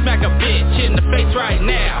make me smack a bitch in the face right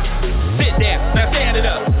now. Sit there, now stand it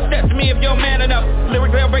up. Step to me if you're man enough.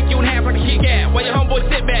 Lyrically I'll break you in half like a Kit Kat. While your homeboy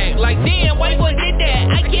sit back like, damn, white boy did that.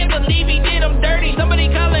 I can't believe he did him dirty. Somebody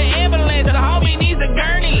call an ambulance, the homie needs a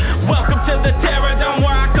gurney. Welcome to the terror dome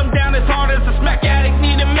where I come down as hard as a smack addict.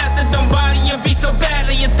 Need a methadone body and beat so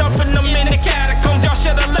badly and dumping them in the catacombs. Y'all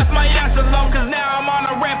should've left my ass alone, cause now I'm on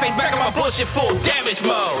a rampage back on my bullshit full damage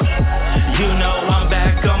mode. You know I'm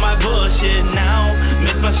back on my bullshit now.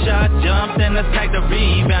 Missed my shot, jumped and attacked the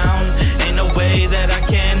rebound. Ain't no way that I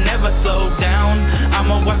can never slow down.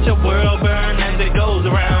 I'ma watch the world burn as it goes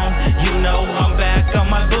around. You know I'm back on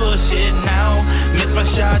my bullshit now. Missed my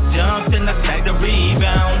shot, jumped and attacked the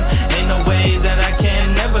rebound. Ain't no way that I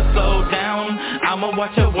can never slow down. I'ma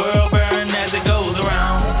watch the world burn as it goes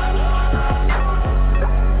around.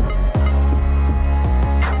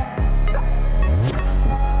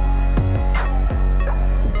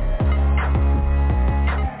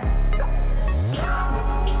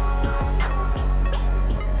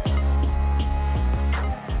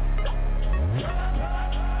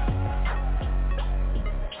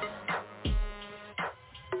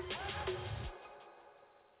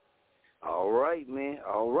 right, man.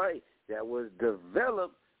 All right. That was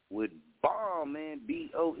Develop with Bomb, man.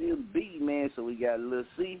 B-O-M-B, man. So we got Lil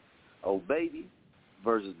C, Oh Baby,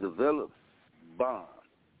 versus Develop, Bomb.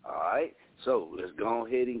 All right. So let's go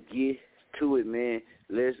ahead and get to it, man.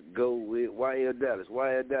 Let's go with YL Dallas.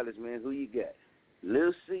 YL Dallas, man. Who you got?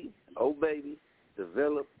 Lil C, Oh Baby,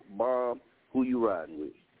 Develop, Bomb. Who you riding with?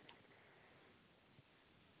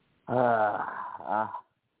 I'm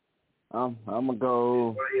gonna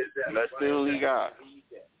go. Let's see who he got.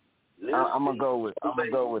 I'm gonna go with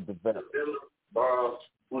Develop. Bomb.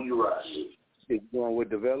 Who you riding with? You going with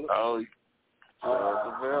Develop? Oh,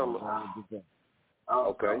 Develop.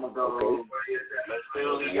 Okay. Let's see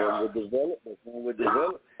who he One got. with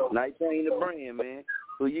Develop. Night Train the brand, man.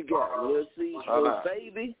 Who you got? Lil C, Oh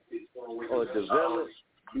Baby, or Develop,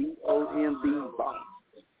 B-O-M-B, Bomb?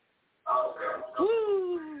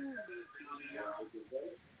 Woo.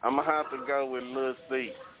 I'm going to have to go with Lil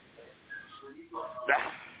C.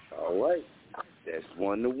 All right. That's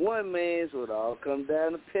 1-1, man. So it all comes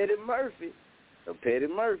down to Petty Murphy. So Petty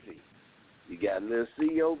Murphy. You got Lil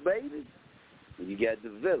C, Oh Baby, and you got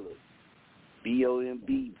Develop,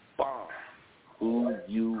 B-O-M-B, Bomb. Who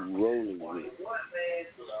you rolling with?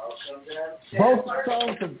 Both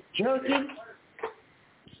songs are jerking,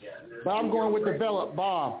 but I'm going with Develop,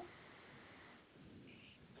 Bomb.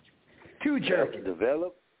 Two jerking.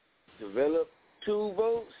 Develop, 2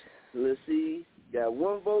 votes. Let's see. Got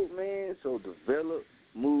 1 vote, man. So Develop,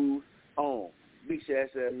 move on. Big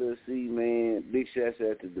shouts out to Lil C, man. Big shouts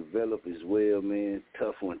out to Develop as well, man.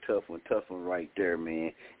 Tough one right there,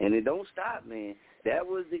 man. And it don't stop, man. That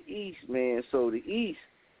was the East, man. So the East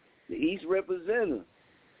representative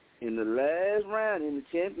in the last round, in the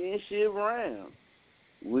championship round,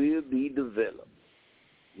 will be Develop.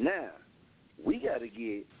 Now, we got to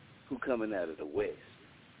get who coming out of the West.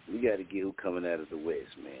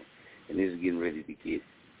 Man. And this is getting ready to get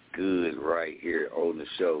good right here on the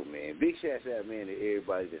show, man. Big shouts out, man, to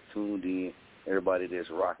everybody that's tuned in, everybody that's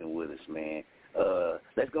rocking with us, man.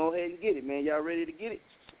 Let's go ahead and get it, man. Y'all ready to get it?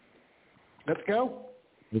 Let's go.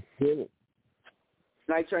 Let's get it.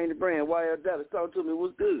 Night Train the brand, YL Dallas, talk to me.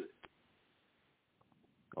 What's good?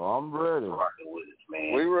 Oh, I'm ready. Rocking with us,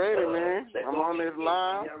 man. We ready, man. I'm on this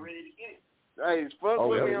live. Y'all ready to get it? Hey, fuck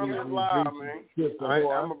with me on this live, man. I'm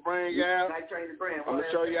going to bring out, I'm going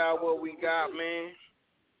to show y'all what we got, man.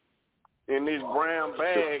 In this brown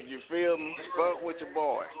bag, you feel me? Fuck with your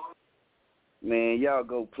boy. Man, y'all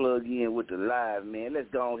go plug in with the live, man. Let's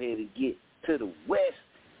go ahead and get to the West.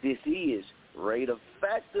 This is Raider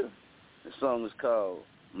Factor. The song is called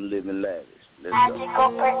I'm Living Lavish. Let's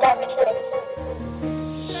go.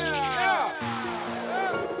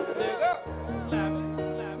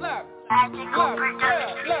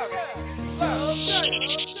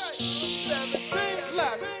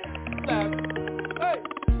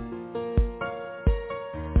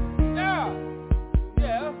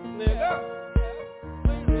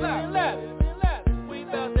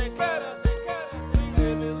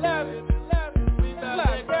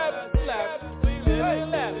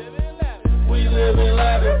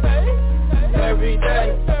 Every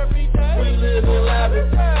day, we live in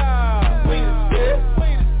lavish. We the shit,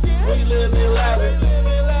 we live in lavish.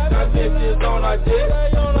 Our bitches on our dick, we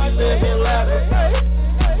live in lavish.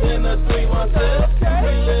 In the 316,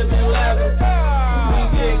 we live in lavish. We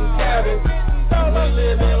getting cabbage, we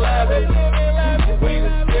live in lavish. We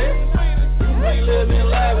the shit, we live in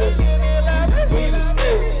lavish. We the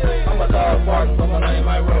shit. I'm a dog barking, so my name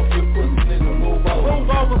I wrote. You pussy nigga, move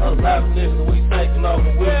over. Us lavish niggas, we taking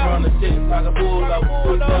over. We run the shit like a bulldog.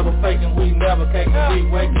 We never faking, we never caking. We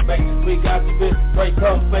waking, baking. We got the bitch straight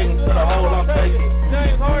come faking to the hole I'm taking.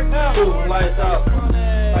 Shooting lights out.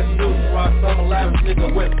 Like you used to rock some lavish nigga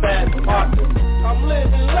with fast pockets. I'm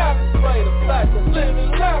living lavish, straight up black. I'm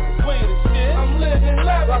living lavish, we the shit. I'm living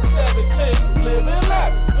lavish, I'm 17. Living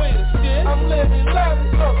lavish, we the shit. I'm living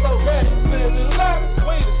lavish, so ready. Living lavish,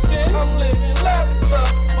 we the shit. I'm living lavish,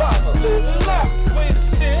 survivor. Living lavish, we the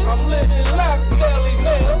shit. I'm living lavish, belly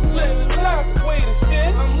nail. Living lavish, we the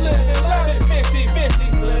shit. I'm living lavish,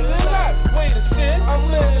 50-50. Living lavish, we the shit. I'm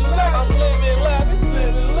living lavish, I'm living lavish.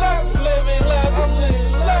 Living lavish, living lavish. I'm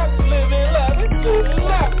living lavish, living lavish. Living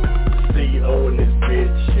lavish. CEO in this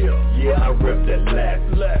bitch, yeah, I rep that last.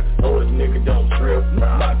 Oh, this nigga don't trip,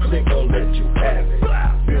 my clique gon' let you have it.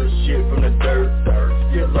 Build shit from the dirt,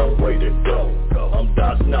 still long way to go. I'm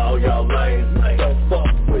dodging all y'all lanes, don't fuck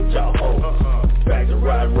with y'all hoes. Back to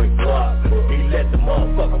ride with Glock, he let the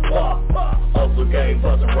motherfucker pop. Hustle game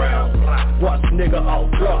buzz around, watch nigga all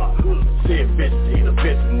drop. See a bitch, he's a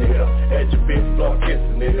bitch nigga. At your bitch, block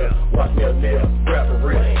kissing nigga. Watch me a nigga, grab a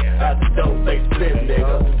wrist. Out the dope, they split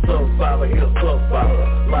nigga. Survivor, he'll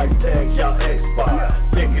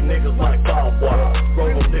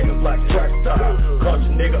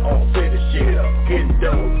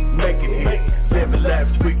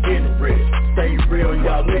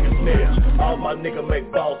All my niggas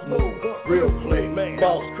make boss moves. Real click,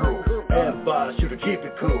 boss crew. Advise you to keep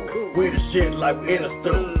it cool. We the shit like we in a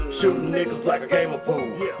stew. Shooting niggas like a game of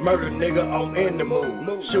pool. Murder nigga, I'm in the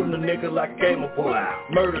mood. Shooting a nigga like a game of pool.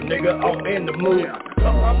 Murder nigga, I'm in the mood.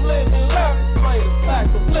 I'm living lavish, play the fact.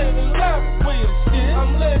 I'm living lavish, we the shit.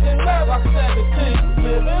 I'm living lavish, 17.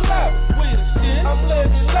 Living lavish, we the shit. I'm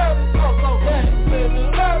living lavish, okay.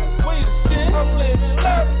 Living lavish, we the shit. I'm living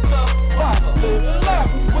lavish, Papa. Living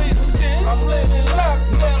lavish, we the shit. I'm living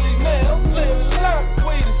lavish, Nelly Nail. Living lavish,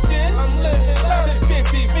 we the shit. I'm living lavish,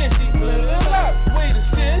 50-50. Living lavish, we the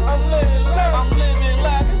shit. I'm living lavish, I'm living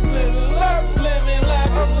lavish, living lavish, living lavish.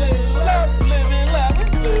 I'm living lavish, living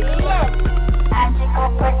lavish, living lavish.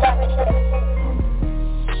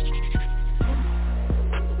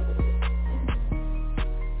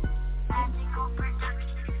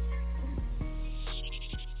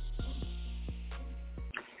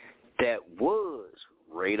 That was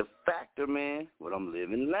Rate a Factor, man. What I'm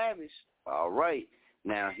living lavish. All right.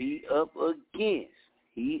 Now he up against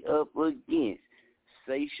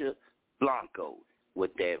SAYSHA BLANCO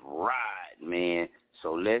with that ride, man.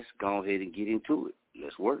 So let's go ahead and get into it.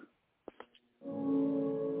 Let's work.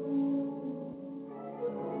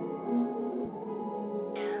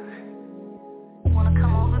 Wanna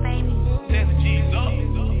come over, baby?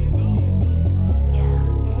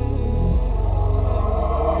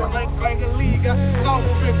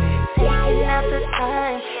 Taking out the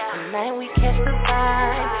time, tonight we catch the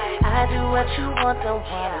vibe. I do what you want, don't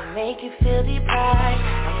wanna make you feel deprived.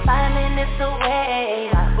 I'm 5 minutes away,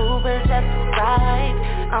 my Uber's just arrived.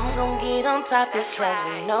 I'm gon' get on top because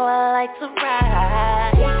you know I like to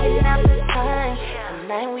ride. Taking out the time,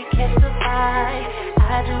 tonight we catch the vibe.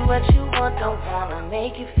 I do what you want, don't wanna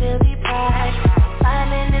make you feel deprived. I'm 5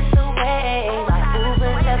 minutes away, my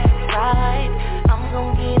Uber's just arrived. I'm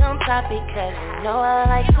gon' get on top because you know I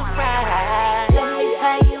like to ride. Let me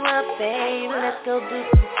tie you up, babe. Let's go do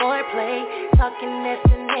some foreplay. Talking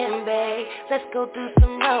S&M, babe. Let's go do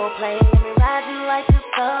some role play. Let me ride you like a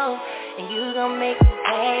soul, and you gon' make me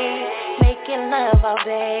pay. Making love all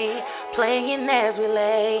day, playing as we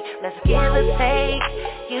lay. Let's give or take.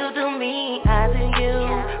 You do me, I do you.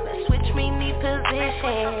 Let's switch me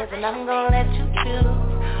positions, and I'm gon' let you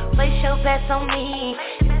choose. Place your bets on me.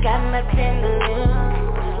 Got nothing to lose.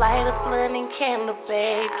 Just light a blunt and candle,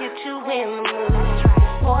 babe. Get you in the mood.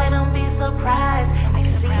 Boy, don't be surprised. I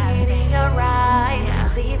can see it in your eyes. I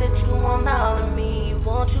see that you want all of me.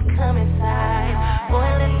 Won't you come inside? Boy,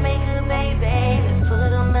 let's make a baby. Let's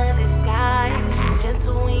put on the disguise.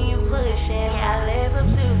 Gentle when you push it. I live up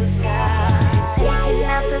to the sky. Taking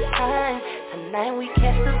out the time. Tonight we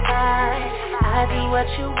catch the vibe. I do what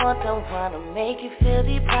you want, don't wanna make you feel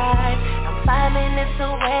deprived. I'm 5 minutes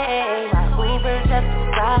away, my Uber's just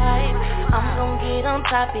arrived. I'm gon' get on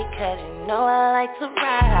top because you know I like to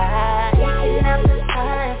ride. Taking out the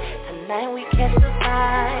time, tonight we catch the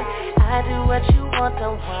vibe. I do what you want,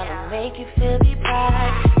 don't wanna make you feel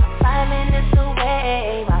deprived. I'm 5 minutes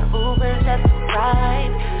away, my Uber's just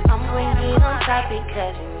arrived. I'm gon' get on top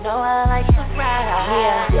because you know I like to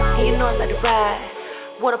ride. Yeah, you know I like to ride.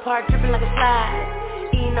 Water park dripping like a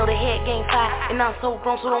slide. You know the head game 5, and I'm so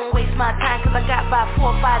grown, so don't waste my time. Cause I got about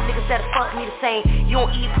 4 or 5 niggas that'll fuck me the same. You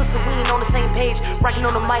don't eat pussy, we ain't on the same page. Rockin'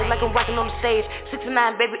 on the mic like I'm rockin' on the stage. 69,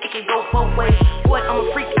 baby, it can go both ways. Boy, I'm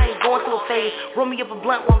a freak, I ain't going through a phase. Roll me up a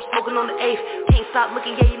blunt while I'm smoking on the 8th. Can't stop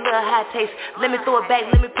looking, yeah, you little high taste. Let me throw it back,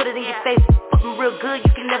 let me put it in your face. Fuck me real good,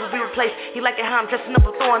 you can never be replaced. You like it how I'm dressing up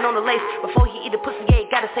and throwing on the lace. Before you eat the pussy, yeah, you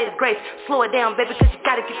gotta say the grace. Slow it down, baby, cause you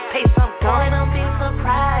gotta get the pace. Boy, don't be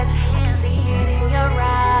surprised. I can see it in your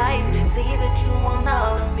eyes. See that you want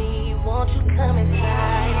all of me. Won't you come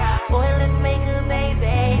inside? Boy, let's make a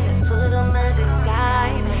baby. Let's put on the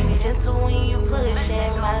disguise. Gentle when you push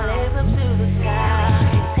it. My legs up to the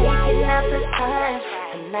sky. Taking out the time.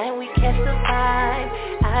 Tonight we catch the vibe.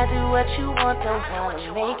 I do what you want, don't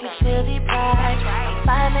wanna make you feel deprived. I'm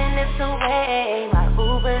 5 minutes away, my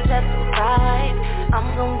Uber's just arrived.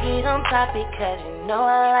 I'm gon' get on top because you know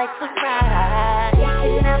I like to ride.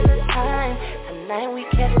 Taking out the time, tonight we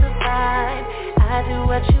catch the vibe. I do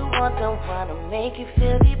what you want, don't wanna make you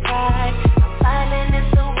feel deprived. I'm 5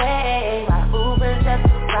 minutes away, my Uber's just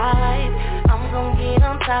arrived. I'm gon' get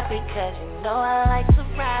on top because you know I like to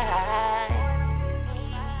ride.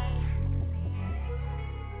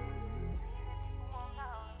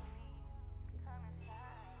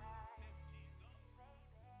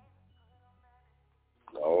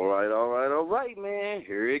 All right, man.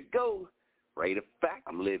 Here it go. Rate a fact.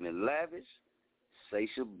 I'm living lavish.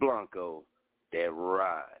 SAYSHA BLANCO. That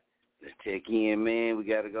ride. Let's check in, man. We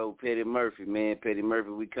got to go Petty Murphy, man. Petty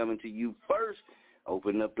Murphy, we coming to you first.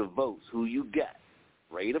 Open up the votes. Who you got?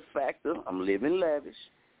 Rate a Factor, I'm Living Lavish.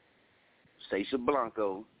 SAYSHA,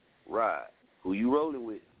 BLANCO, Ride. Who you rolling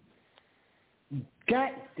with?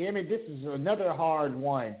 God damn it, this is another hard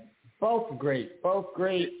one. Both great.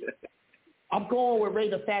 I'm going with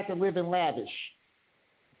Rate a Factor, Living Lavish.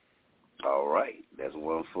 All right, that's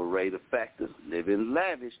one for Rate a Factor, Living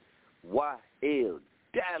Lavish. YL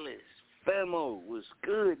Dallas, Famo, what's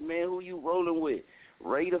good, man? Who you rolling with?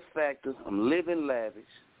 Rate a Factor, I'm Living Lavish,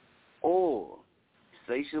 or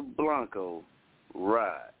SAYSHA, BLANCO,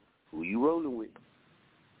 Ride. Who you rolling with?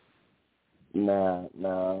 Nah.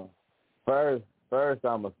 First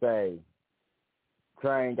I'ma say,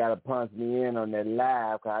 Train gotta punch me in on that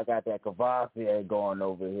live, cause I got that Cavassier going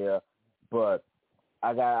over here, but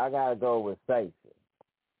I gotta go with SAYSHA.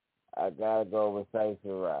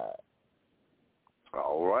 Ride.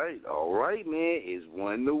 All right, man. It's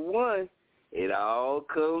 1-1. It all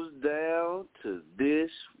comes down to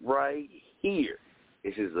this right here.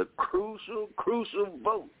 This is a crucial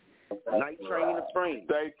vote. Night Train to Frame.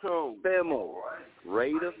 Stay tuned. Famo,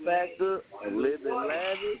 Rate a Factor, Living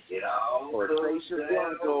Lavish, or SAYSHA,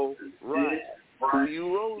 BLANCO, Ride. Who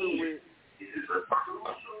you rolling with?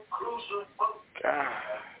 God.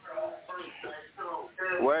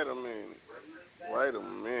 Wait a minute.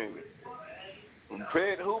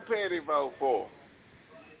 Who Petty vote for?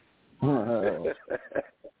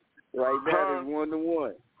 Right now, it's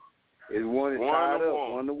 1-1. It's tied up,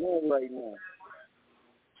 1-1 right now.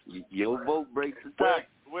 Your vote breaks the tie.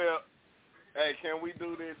 Well, hey, can we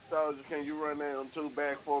do this, Soldier? Can you run that on 2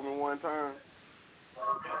 back for me one time?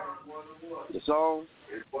 The song?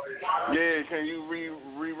 Yeah, can you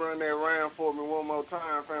rerun that round for me one more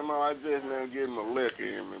time, fam? I just now getting my liquor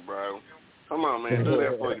in me, bro. Come on, man. Do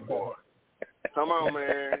that for your boy. Come on,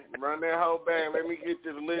 man. Run that whole back. Let me get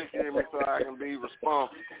this liquor in me so I can be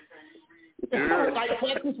responsible. Yeah.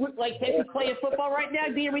 Like Texas playing football right now,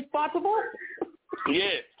 being responsible?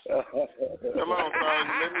 Yeah. Come on, son.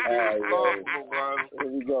 Let me be responsible, bro.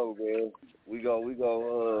 Here we go, man. We go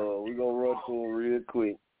run through it real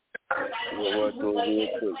quick. Man. Let's go. Here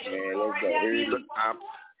we go. I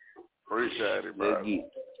appreciate it, bro. Let's get it.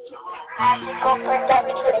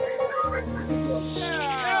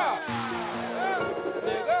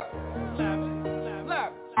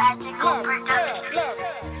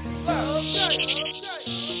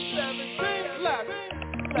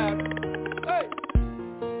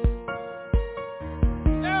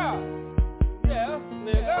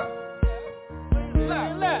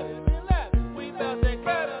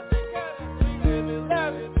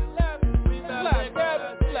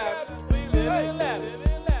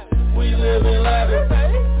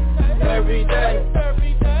 Every day,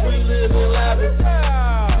 we live in lavish.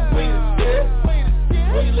 We the shit,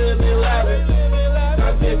 we live in lavish.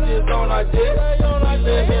 Got bitches on our dick, we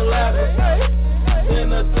live in lavish. In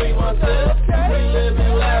the 316, we live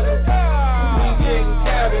in lavish. We getting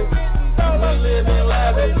cabbage, we live in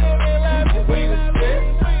lavish. We the shit,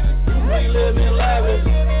 we live in lavish.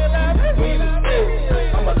 We the shit.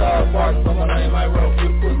 I'm a dog bark, so my name I wrote. You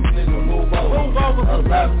pussy niggas move over. Us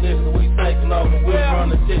lavish niggas, we taking over. We run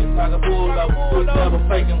the shit like a bulldozer. We never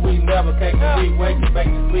faking, we never caking. We waking,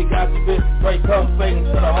 baking. We got the bitch straight come faking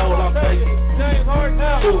to the hole I'm taking.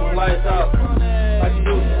 Shooting lights out like you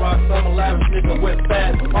used to rock some lavish nigga with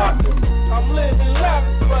fast pockets. I'm living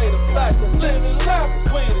lavish, way the black. Living lavish,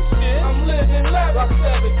 we the shit. I'm living lavish, I'm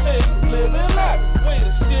 17. Living lavish, we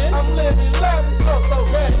the shit. I'm living lavish, so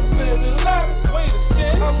ready. Living lavish, we the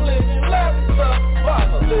shit. I'm living lavish,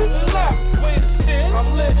 survivor. Living lavish, we the shit. I'm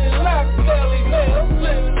living lavish, belly nail.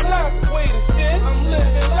 Living lavish, we the shit. I'm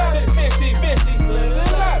living lavish, 50-50.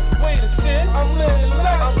 Living lavish, we the shit. I'm living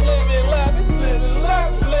lavish, I'm living lavish. Living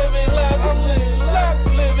lavish, living lavish. I'm living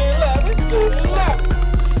lavish, living lavish, living lavish.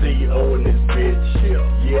 CEO in this bitch,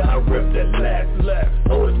 yeah, I rep that last.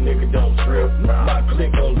 Oh, this nigga don't trip, my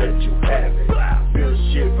clique gon' let you have it. Build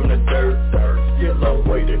shit from the dirt, still a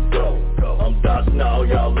way to go. I'm dodging all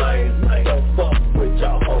y'all lanes, don't fuck with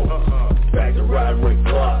y'all hoes. Back to ride with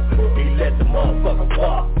Glock, he let the motherfucker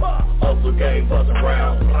pop. Hustle game buzzing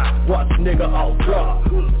around, watch a nigga all drop.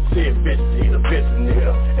 See a bitch, he's a bitch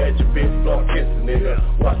nigga. At your bitch, blow kiss a nigga.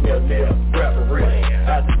 Watch me up there, grab a wrist.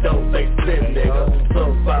 Out the door, they split nigga.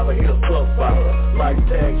 Sub-5, he'll sub-5. Like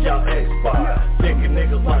tags, y'all expired. Thinking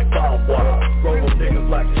niggas like barbed wire. Roll niggas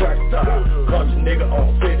like track style. Country nigga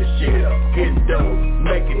on city shit. Getting dope,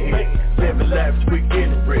 making hits. Living lavish, we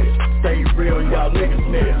getting rich. Stay real, y'all niggas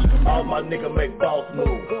snitch. All my niggas make boss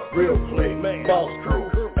moves. Real flick, boss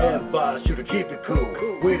crew. Advise you to keep it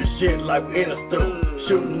cool. We the shit like we in a stool.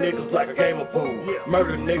 Shooting niggas like a game of pool.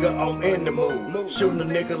 Murder nigga, I'm in the mood. Shooting a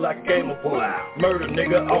nigga like a game of pool. Murder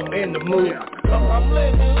nigga, I'm in the mood. I'm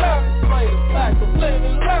living lavish, play the fact of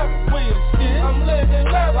living lavish, we the shit. I'm living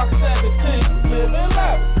lavish, 17, living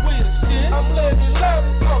lavish, we the shit. I'm living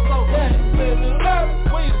lavish, so gang, living lavish,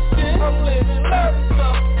 we the shit. I'm living lavish, so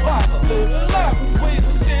papa, living lavish, we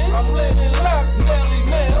the shit. I'm living lavish, Nelly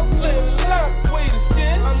Nail, living lavish, we the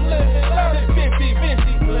shit. I'm living lavish, 50,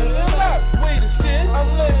 living lavish, we the shit. I'm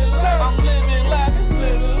living lavish, I'm living lavish,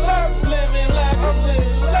 living lavish, living lavish, I'm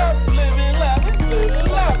living lavish, living lavish, living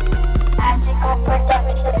lavish.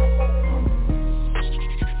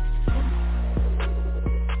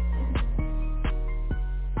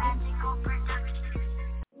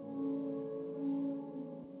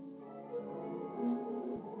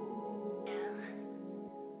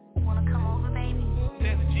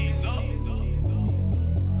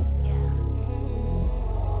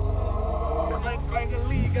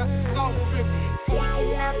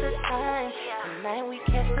 Taking out the time, tonight we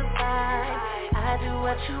catch the vibe. I do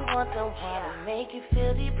what you want, don't wanna make you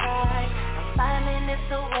feel deprived. I'm finding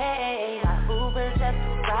this a way, my Uber just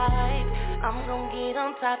arrived. I'm gon' get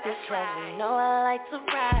on top because you know I like to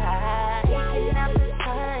ride. Taking out the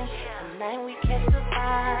time, tonight we catch the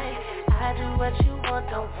vibe. I do what you want,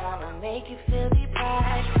 don't wanna make you feel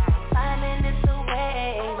deprived. I'm finding this a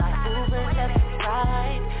way, my Uber just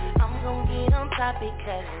arrived. I'm gon' get on top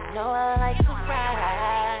because you know I like to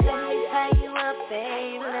ride. Let me tie you up,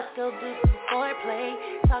 babe, let's go do some foreplay.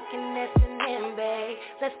 Talking S&M, babe,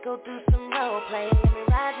 let's go do some role play. Let me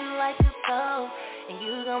ride you like a soul, and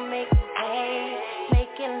you gon' make me pay.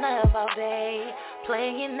 Making love all day,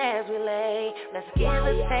 playing as we lay. Let's give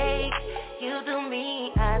a take, you do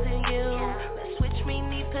me, I do you. Let's switch me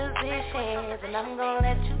knee positions, and I'm gon'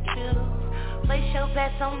 let you choose. Place your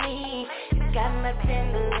bets on me, you got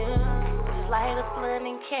nothing to lose. Let's light a blunt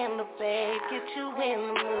and candle, babe, get you in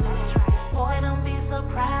the mood. Boy, don't be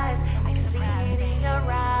surprised, I can see it in your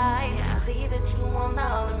eyes. I see that you want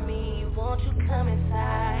all of me, won't you come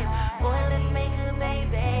inside? Boy, let's make a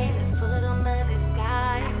baby, let's put on the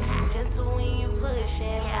disguise. Gentle when you push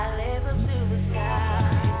it, I live up to the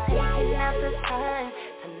sky. Taking out the time,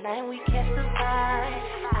 tonight we catch the vibe.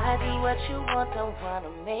 I do what you want, don't wanna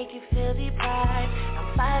make you feel deprived.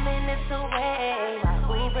 I'm finding this a way, my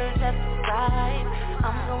Uber just arrived.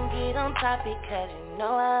 I'm gon' get on top because you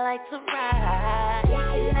know I like to ride.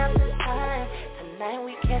 Taking out the time, tonight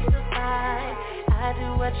we catch the vibe. I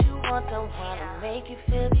do what you want, don't wanna make you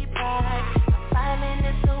feel deprived. I'm finding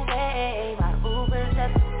this a way, my Uber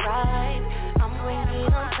just arrived. I'm gon' get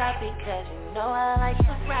on top because you know I like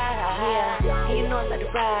to ride. Yeah, you know I like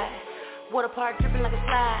to ride. Water park dripping like a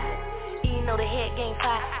slide. You know the head game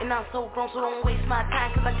fire, and I'm so grown, so don't waste my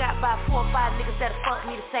time. Cause I got about 4 or 5 niggas that'll fuck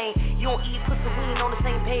me the same. You don't eat pussy, we ain't on the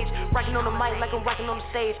same page. Rocking on the mic like I'm rocking on the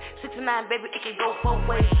stage. 69, baby, it can go both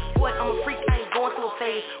ways. Boy, I'm a freak, I ain't going through a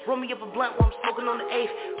phase. Roll me up a blunt while I'm smoking on the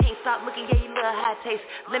 8th. Can't stop looking, yeah, you love high taste.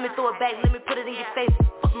 Let me throw it back, let me put it in your face.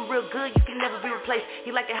 Fuck me real good, you can never be replaced.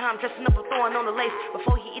 You like it how I'm dressing up and throwing on the lace.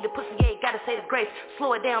 Before you eat the pussy, yeah, you gotta say the grace.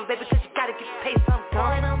 Slow it down, baby, cause you gotta get the pace. I'm gone.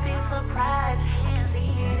 Boy, don't be surprised, I can see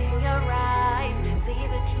it in your eyes. See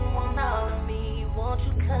that you want all of me, won't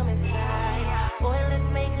you come inside? Boy, let's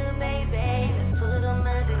make a baby, let's put on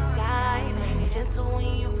the disguise. Gentle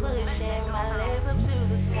when you push it, my legs up to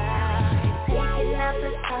the sky. Taking out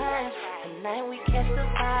the time, tonight we catch the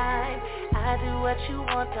vibe. I do what you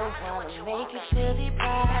want, don't wanna make you feel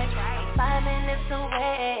deprived. I'm finding this a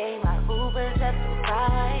way, my Uber just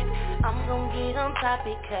arrived. I'm gon' get on top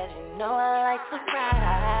because you know I like to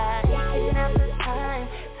ride. Taking out the time,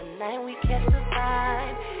 tonight we catch the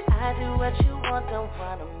vibe. I do what you want, don't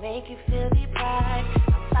wanna make you feel deprived.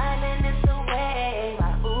 I'm finding this a way,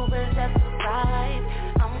 my Uber just arrived.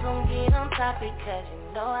 I'm gon' get on top because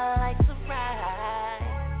you know I like to ride.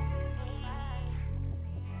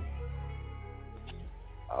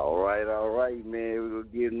 All right, man. We're going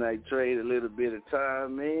to give Night Trade a little bit of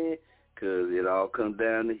time, man, because it all comes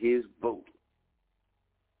down to his vote.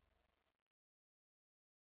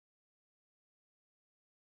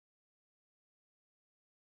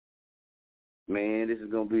 Man, this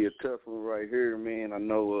is going to be a tough one right here, man. I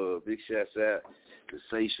know big shouts out to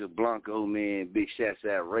SAYSHA, BLANCO, man. Big shouts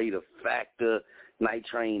out Ray the Factor, Night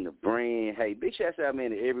Train the brand. Hey, big shouts out,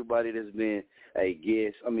 man, to everybody that's been a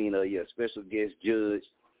guest, special guest judge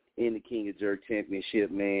in the King of Jurk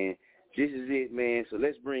Championship, man. This is it, man. So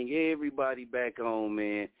let's bring everybody back on,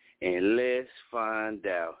 man, and let's find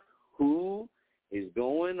out who is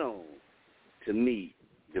going on to meet,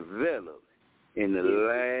 develop in the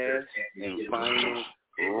last and final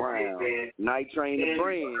round. Night Train the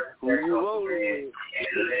brand. Who you rolling with?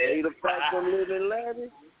 Say the fact I'm living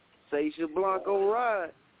lavish. SAYSHA BLANCO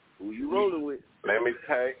ride. Who you rolling with? Let me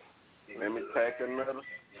take another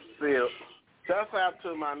sip. Shout out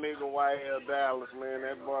to my nigga YL Dallas, man.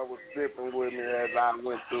 That boy was sipping with me as I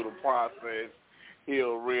went through the process. He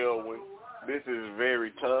a real one. This is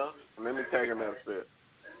very tough. Let me take another sip.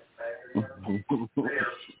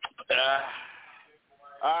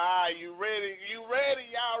 You ready? You ready?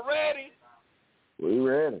 Y'all ready? We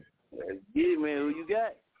ready. Let's get it, man. Who you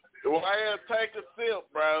got? YL, take a sip,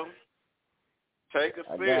 bro. Take a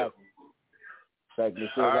sip. Take the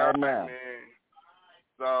sip right now. Man.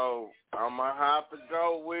 So, I'm going to have to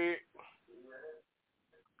go with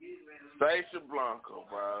SAYSHA BLANCO,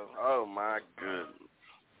 bro. Oh, my goodness.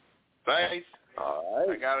 SAYSHA. All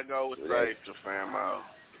right. I got to go with SAYSHA, famo.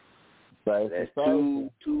 That's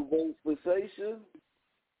two votes for SAYSHA.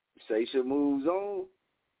 SAYSHA moves on.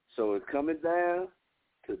 So it's coming down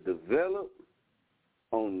to develop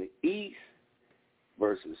on the east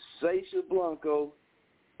versus SAYSHA BLANCO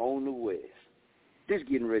on the west. This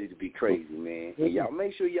getting ready to be crazy, man. And y'all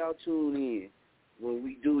make sure y'all tune in. When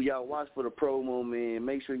we do, y'all watch for the promo, man.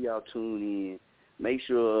 Make sure y'all tune in. Make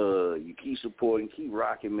sure you keep supporting, keep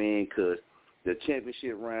rocking, man, because the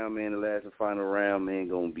championship round, man, the last and final round, man,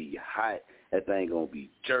 going to be hot. That thing going to be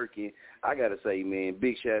jerking. I got to say, man,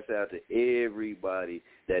 big shouts out to everybody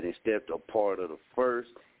that has stepped a part of the first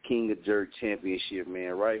King of Jurk Championship,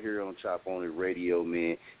 man, right here on Chop On It Radio,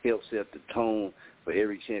 man. Help set the tone for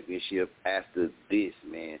every championship after this,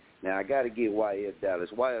 man. Now, I got to get YL Dallas.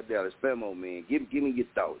 YL Dallas, Femo, man, give me your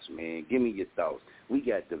thoughts, man. Give me your thoughts. We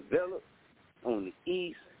got Develop on the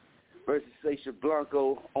east versus SAYSHA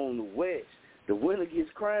BLANCO on the west. The winner gets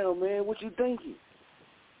crowned, man. What you thinking?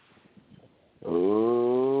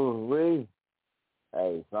 Ooh, wee.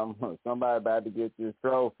 Hey, somebody about to get this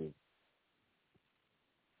trophy.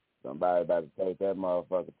 Somebody about to take that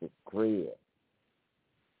motherfucker to the crib.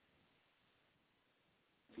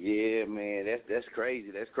 Yeah, man, that's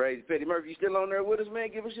crazy. That's crazy. Petty Murphy, you still on there with us, man?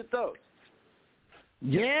 Give us your thoughts.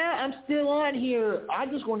 Yeah, I'm still on here. I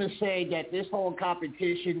just want to say that this whole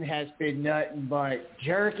competition has been nothing but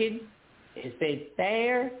jerking. It's been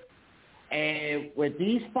fair. And with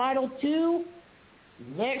these final two,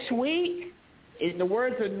 next week, in the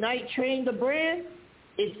words of Night Train the brand,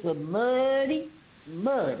 it's a muddy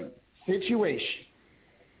situation.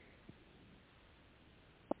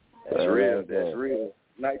 That's real. That's real.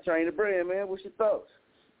 Night Train the brand, man. What's your thoughts?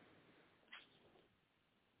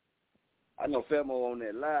 I know Femo on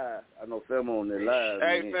that live.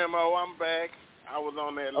 Hey, man. Femo, I'm back. I was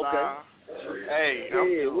on that live. Hey, I'm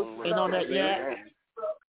feeling on that yet?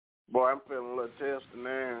 Boy, I'm feeling a little testy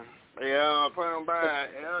now. Yeah, I'm by.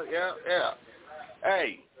 Yeah.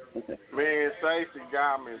 Hey, man, SAYSHA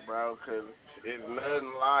got me, bro, because it's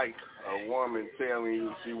nothing like a woman telling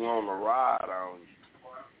you she want to ride on you.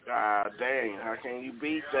 God dang, how can you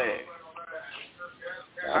beat that?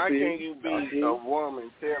 How can you beat a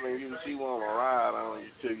woman telling you she want to ride on you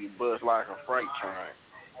till you bust like a freight train?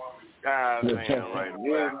 God damn, right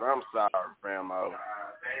there. I'm sorry, famo.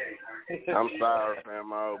 But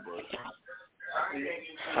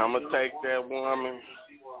I'm going to take that woman.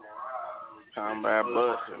 Talking about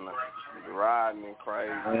busting her, riding and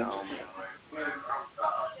crazy on me.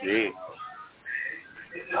 Yeah.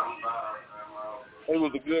 It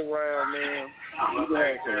was a good round, man. We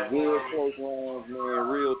had some good close rounds, man.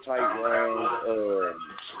 Real tight rounds.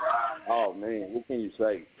 Oh man, what can you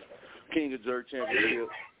say? King of Jurk Championship.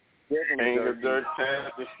 King of Jurk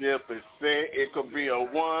Championship is set. It could be a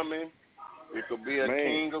woman. It could be a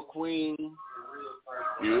king or queen.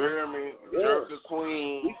 You hear me? Yes. Jurk a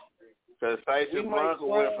queen. Because SAYSHA BLANCO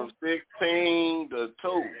went from 16 to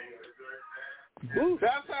 2.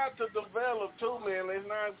 That's how to develop too, man. Let's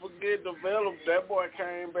not forget develop. That boy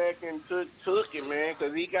came back and took it, man,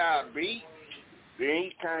 because he got beat. Then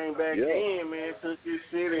he came back in, man, took his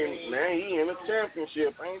shit, and man, he in a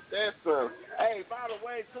championship. Ain't that stuff? Hey, by the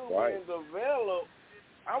way, too, man, Develop,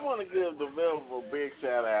 I want to give Develop a big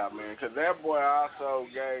shout out, man, because that boy also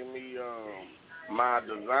gave me my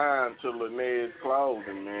design to Lynette's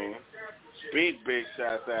clothing, man. Big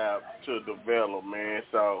shout out to Develop, man.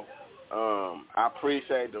 So I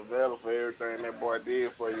appreciate Develop for everything that boy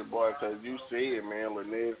did for you, boy, because you see it, man.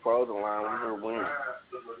 Lynette's clothing line, we here winning.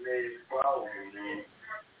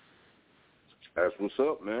 That's what's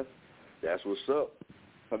up, man. That's what's up.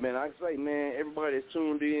 But, man, I can say, man, everybody that's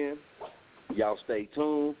tuned in, y'all stay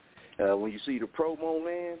tuned. When you see the promo,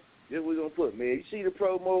 man, this is what we're going to put, man. You see the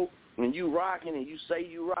promo, when you rocking and you say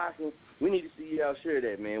you rocking, we need to see y'all share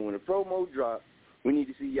that, man. When the promo drop, We need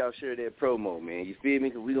to see y'all share that promo, man. You feel me?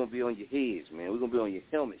 Because we're going to be on your heads, man. We're going to be on your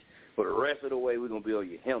helmets. For the rest of the way, we're going to be on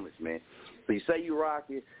your helmets, man. So you say you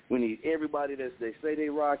rocking. We need everybody that they say they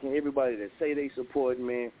rocking, everybody that say they supporting,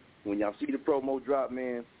 man. When y'all see the promo drop,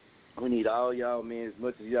 man, we need all y'all, man, as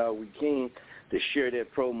much as y'all we can, to share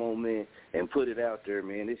that promo, man, and put it out there,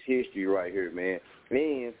 man. It's history right here, man.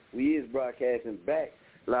 And we is broadcasting back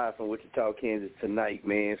live from Wichita, Kansas tonight,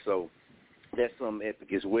 man. So that's something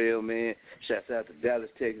epic as well, man. Shouts out to Dallas,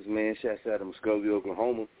 Texas, man. Shouts out to Muskogee,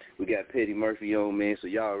 Oklahoma. We got Petty Murphy on, man, so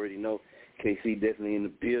y'all already know. KC definitely in the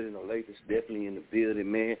building. Olathe definitely in the building,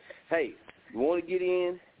 man. Hey, you want to get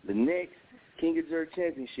in the next King of Jerk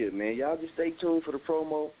Championship, man. Y'all just stay tuned for the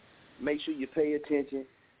promo. Make sure you pay attention.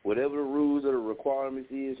 Whatever the rules or the requirements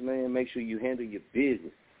is, man, make sure you handle your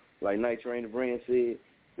business. Like Night Train the Brand said,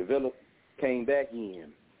 Develop came back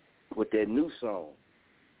in with that new song.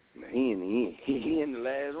 Man, he in the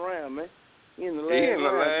last round, man. He in the last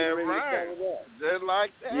round. Just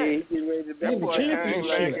like that. Yeah, he getting ready to that boy came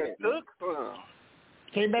back and took some.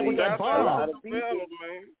 Came back with that ball.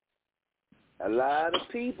 A lot of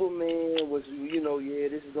people, man, was,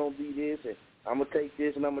 this is going to be this, and I'm going to take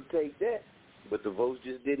this, and I'm going to take that. But the votes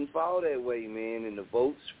just didn't fall that way, man, and the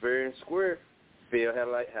votes, fair and square, fell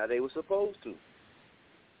how they were supposed to.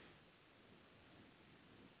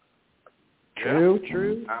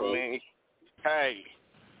 True. I mean, hey,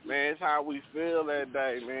 man, it's how we feel that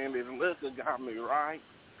day, man. This liquor got me right.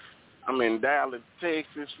 I'm in Dallas,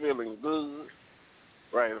 Texas, feeling good.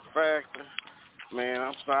 Right, a factor. Man,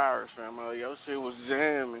 I'm sorry, fam. Your shit was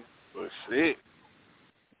jamming, but shit.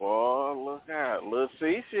 Boy, look out. Lil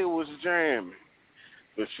C shit was jamming.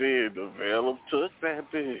 But shit, Develop took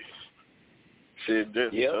that bitch. Shit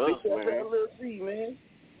just took, man. Big shout out Lil C, man.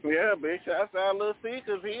 Yeah, big shout out Lil C,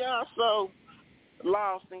 because he also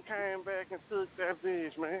lost and came back and took that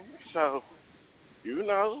bitch, man. So,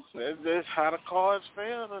 that's just how the cards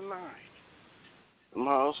fell tonight. The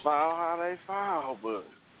hoes fall how they fall, but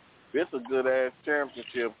this a good-ass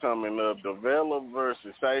championship coming up. Develop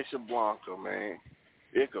versus SAYSHA BLANCO, man.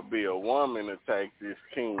 It could be a woman to take this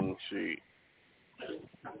king shit.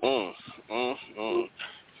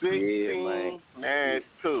 16 and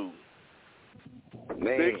 2.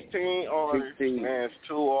 Man. 16 artists, and there's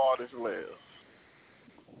 2 artists left.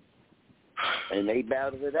 And they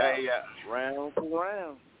battled it out, round for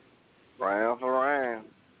round. Round for round.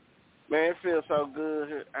 Man, it feels so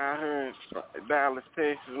good out here in Dallas,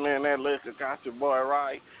 Texas, man. That liquor got your boy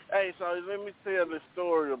right. Hey, so let me tell the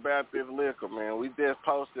story about this liquor, man. We just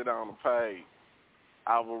posted on the page.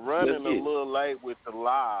 I was running a little late with the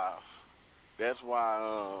live. That's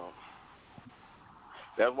why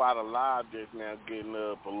the live just now getting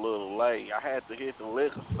up a little late. I had to hit the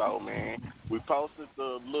liquor store, man. We posted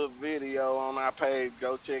the little video on our page.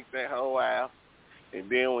 Go check that whole out. And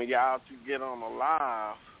then when y'all get on the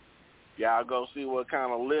live, y'all go see what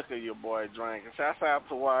kind of liquor your boy drinking. Shouts out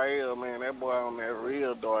to YL, man. That boy on that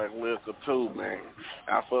real dark liquor too, man.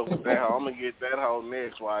 I fuck with that. I'm going to get that whole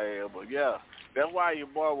next YL. But yeah, that's why your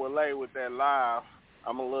boy was late with that live.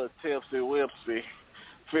 I'm a little tipsy-whipsy,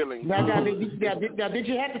 feeling good. Now, did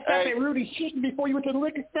you have to stop at Rudy's Chicken before you went to the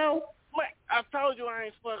liquor store? I told you I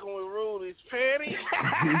ain't fucking with Rudy's, Petty.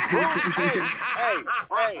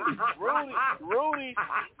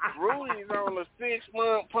 Rudy's on a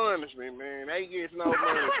 6-month punishment, man. They get no money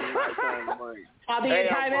from that kind of money. They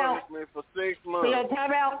on punishment for 6 months. Stay on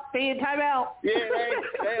timeout. Yeah,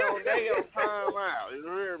 they on timeout. You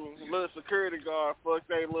hear me? Little security guard fucked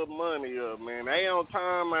their little money up, man. They on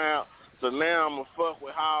timeout, so now I'm going to fuck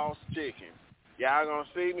with House Chicken. Y'all going to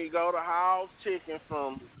see me go to House Chicken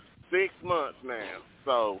from 6 months now.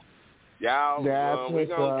 So, y'all, we're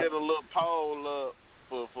going to get a little poll up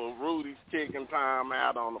for Rudy's Chicken time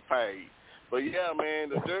out on the page. But, yeah, man,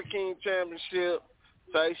 the Jerk King Championship,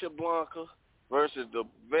 SAYSHA BLANCO versus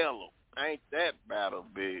Develop. Ain't that battle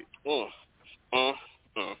big? And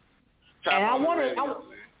I want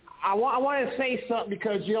to say something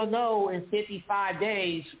because you'll know in 55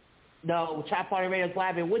 days, Chop on the Radio's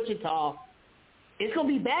live in Wichita. It's going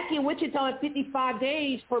to be back in Wichita in 55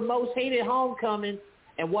 days for Most Hated Homecoming.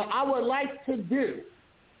 And what I would like to do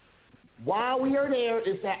while we are there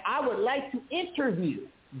is that I would like to interview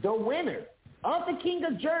the winner of the King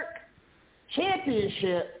of Jerk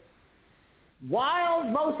Championship while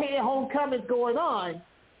Most Hated Homecoming is going on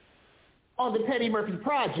the Petty Murphy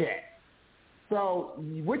Project. So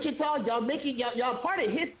Wichita, y'all part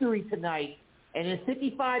of history tonight. And in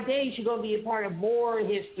 55 days, you're going to be a part of more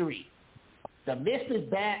history. The Mist is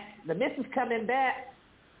back. The Mist is coming back.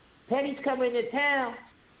 Petty's coming into town.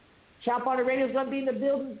 Chop on the Radio is going to be in the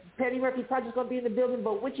building. Petty Murphy Project is going to be in the building.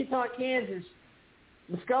 But Wichita, Kansas,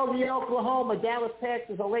 Muskogee, Oklahoma, Dallas,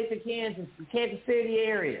 Texas, Olathe, Kansas, the Kansas City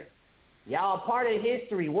area. Y'all are part of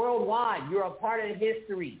history worldwide. You're a part of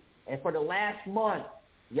history. And for the last month,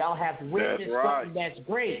 y'all have witnessed something that's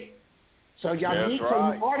great. So y'all need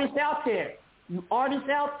some artists out there. You artists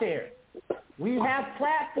out there. We have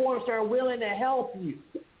platforms that are willing to help you.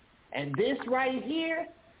 And this right here,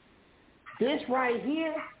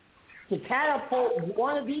 to catapult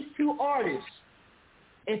one of these two artists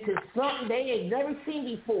into something they ain't never seen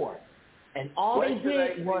before. And all they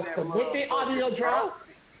did was submit their audio drop.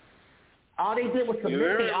 All they did was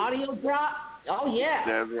submit their audio drop. Oh, yeah.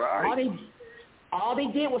 That's right. All they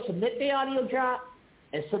did was submit their audio drop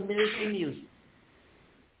and submit their music.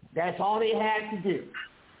 That's all they had to do.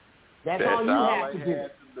 That's all you have to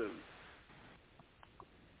do.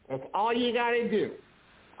 That's all you got to do.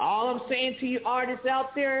 All I'm saying to you artists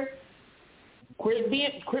out there,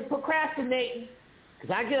 quit procrastinating,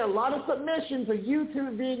 because I get a lot of submissions of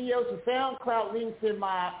YouTube videos and SoundCloud links in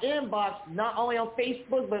my inbox, not only on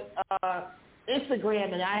Facebook, but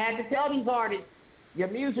Instagram, and I had to tell these artists, your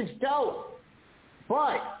music's dope,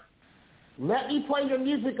 but let me play your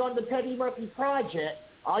music on the Petty Murphy Project.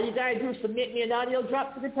 All you got to do is submit me an audio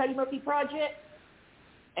drop to the Petty Murphy Project,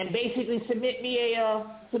 and basically submit me your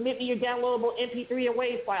downloadable MP3 and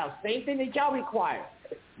WAV files. Same thing that y'all require.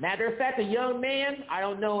 Matter of fact, a young man, I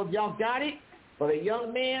don't know if y'all got it, but a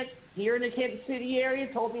young man here in the Kansas City area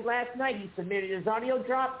told me last night he submitted his audio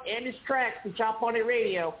drop and his tracks to Chop On It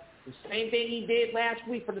Radio. The same thing he did last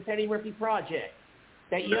week for the Petty Murphy Project.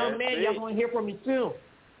 That young man, y'all going to hear from me soon.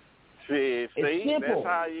 See, that's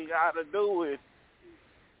how you got to do it.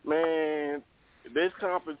 Man, this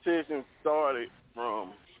competition started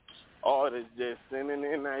from artists just sending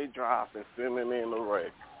in a drop and sending in the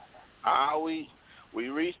record. We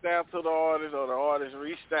reached out to the artist, or the artist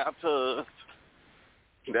reached out to us.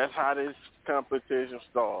 That's how this competition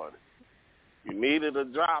started. You needed a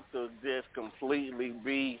drop to just completely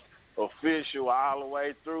be official all the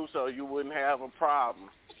way through so you wouldn't have a problem.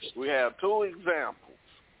 We have two examples.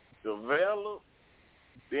 Develop,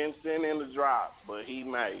 didn't send in the drop, but he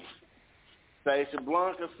made it. SAYSHA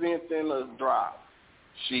Blanca sent in a drop.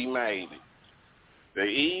 She made it. The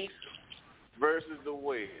East versus the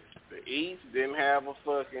West. The East didn't have a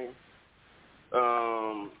fucking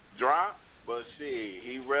drop, but shit,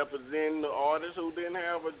 he represented the artists who didn't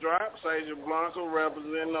have a drop. SAYSHA Blanca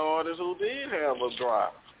represented the artists who did have a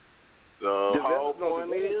drop. The whole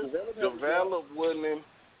point is, Develop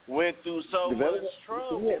went through so much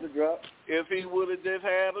trouble if he would have just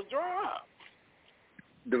had a drop.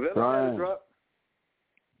 Develop had a drop?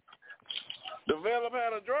 Develop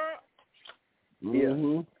had a drop?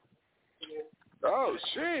 Mm-hmm. Oh,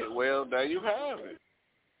 shit. Well, there you have it.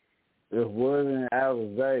 It wasn't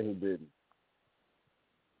Alizé who didn't.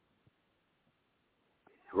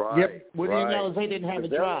 Right. Yep. William Alizé didn't have a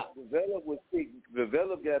drop.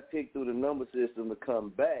 Develop got picked through the number system to come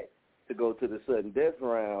back to go to the sudden death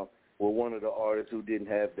round with one of the artists who didn't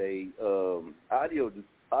have their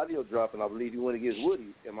audio drop, and I believe he went against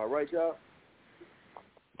Woody. Am I right, y'all?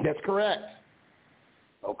 That's correct.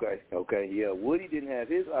 Okay, yeah. Woody didn't have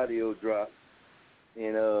his audio drop,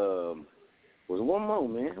 and was one more,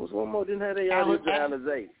 man. Didn't have their audio drop.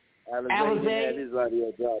 Alizé didn't have his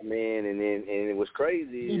audio drop, man, and it was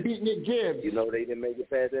crazy. He beat Nick Gibbs. You know, they didn't make it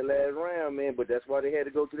past that last round, man, but that's why they had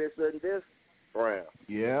to go to that sudden death round.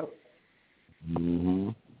 Yeah. Mm-hmm.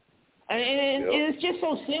 And it's just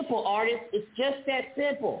so simple, artists. It's just that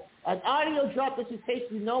simple. An audio drop that just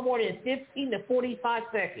takes you no more than 15 to 45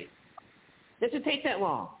 seconds. It doesn't take that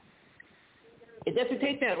long.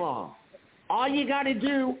 All you got to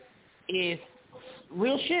do is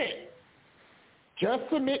real shit. Just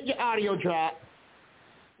submit your audio drop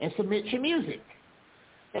and submit your music.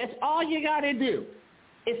 That's all you got to do.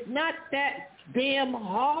 It's not that damn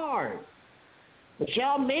hard. But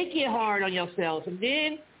y'all make it hard on yourselves, and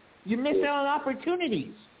then you miss out on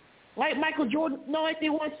opportunities. Like Michael Jordan, like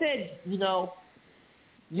they once said,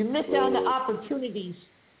 you miss out on the opportunities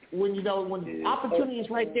when the opportunity is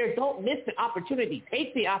right there. Don't miss the opportunity.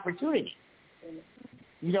 Take the opportunity.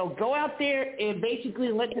 Go out there and basically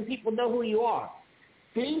let the people know who you are.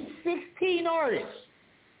 These 16 artists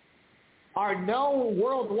are known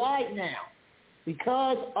worldwide now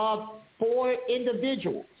because of 4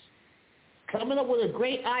 individuals coming up with a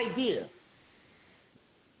great idea.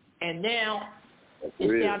 And now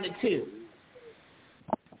it's down to 2.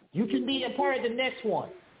 You can be a part of the next one.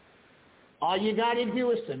 All you got to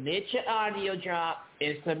do is submit your audio drop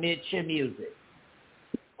and submit your music.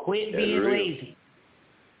 Quit being lazy.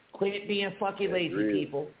 Quit being fucking lazy,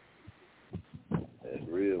 people. That's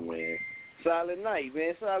real, man. Silent night,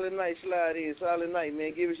 man. Silent night, slide in. Silent night,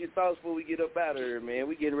 man. Give us your thoughts before we get up out of here, man.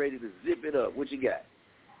 We getting ready to zip it up. What you got?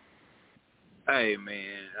 Hey,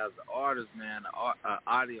 man, as an artist, man, an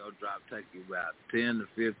audio drop take you about 10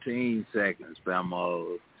 to 15 seconds,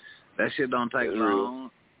 Famo. That shit don't take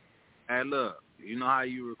long. Hey, look, you know how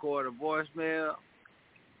you record a voicemail?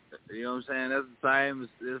 You know what I'm saying? That's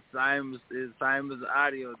the same as the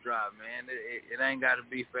audio drop, man. It ain't got to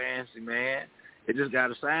be fancy, man. It just got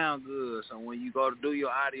to sound good. So when you go to do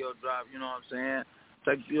your audio drop, you know what I'm saying?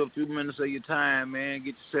 Take you a few minutes of your time, man.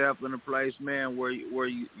 Get yourself in a place, man, where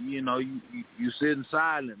you sitting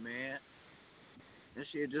silent, man. And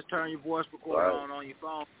shit, just turn your voice recorder on your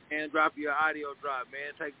phone and drop your audio drop,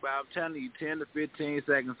 man. Take about, I'm telling you, 10 to 15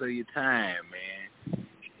 seconds of your time, man.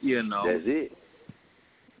 You know. That's it.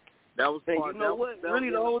 That was part. And you know what? Really,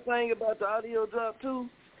 the whole thing about the audio drop too,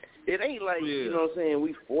 it ain't like you know what I'm saying.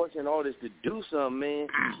 We forcing artists to do something, man.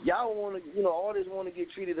 Y'all want to, artists want to get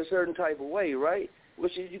treated a certain type of way, right?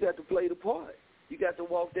 Which is you got to play the part. You got to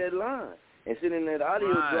walk that line. And sitting that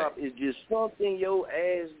audio drop is just something your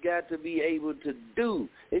ass got to be able to do.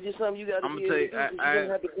 It's just something you got to be able to do. You don't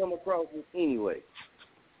have to come across it anyway.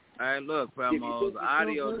 Hey, look, Famo, the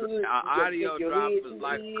audio drop is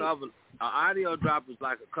like a cover. An audio drop is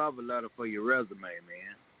like a cover letter for your resume,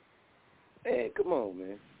 man. Hey, come on,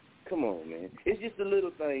 man. It's just the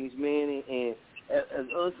little things, man. And as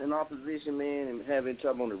us in opposition, man, and having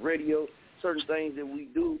trouble on the radio, certain things that we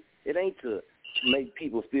do, it ain't to make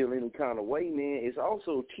people feel any kind of way, man. It's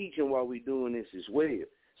also teaching while we're doing this as well.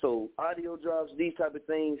 So audio drops, these type of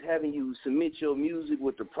things, having you submit your music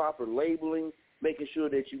with the proper labeling, making sure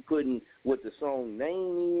that you putting what the song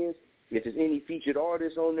name is. If there's any featured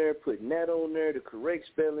artists on there, putting that on there, the correct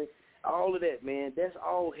spelling, all of that, man, that's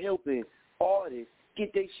all helping artists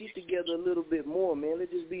get their shit together a little bit more, man.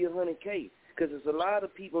 Let's just be 100K. Because there's a lot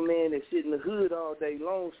of people, man, that sit in the hood all day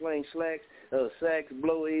long, slang slacks, sacks,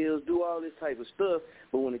 blow L's, do all this type of stuff.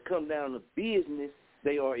 But when it comes down to business,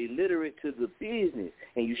 they are illiterate to the business.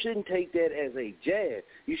 And you shouldn't take that as a jab.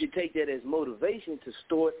 You should take that as motivation to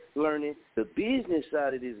start learning the business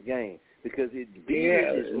side of this game. Because the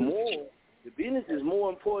business is more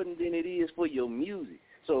important than it is for your music.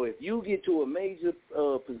 So if you get to a major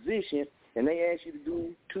position and they ask you to do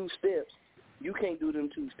 2 steps, you can't do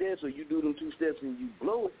them 2 steps, or you do them 2 steps and you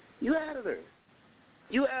blow it, you out of there.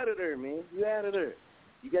 You out of there, man. You out of there.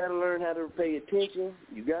 You got to learn how to pay attention.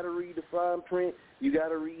 You got to read the fine print. You got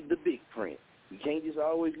to read the big print. You can't just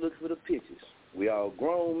always look for the pictures. We all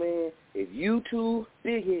grown, man. If you too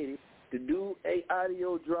big-headed to do a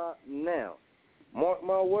audio drop now, mark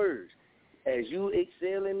my words, as you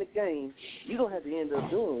excel in the game, you're going to have to end up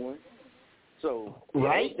doing one. So it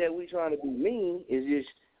ain't that we trying to be mean. It's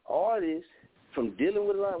just artists from dealing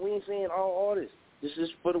with a lot. We ain't saying all artists. This is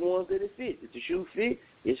for the ones that it fit. If the shoe fit,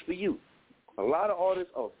 it's for you. A lot of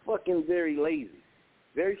artists are fucking very lazy.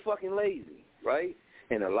 Very fucking lazy, right?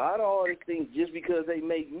 And a lot of artists think just because they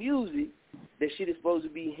make music, that shit is supposed to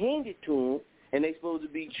be handed to them, and they supposed to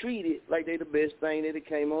be treated like they the best thing that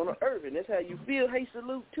came on the earth. And that's how you feel. Hey,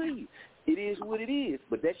 salute to you. It is what it is.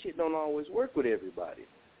 But that shit don't always work with everybody.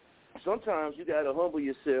 Sometimes you got to humble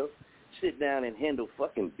yourself, sit down and handle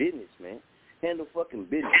fucking business, man. Handle fucking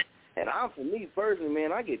business. And for me personally,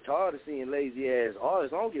 man, I get tired of seeing lazy-ass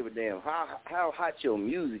artists. I don't give a damn how hot your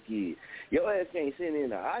music is. Your ass can't send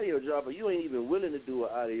in an audio drop, or you ain't even willing to do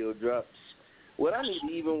an audio drop. Would I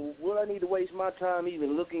need to waste my time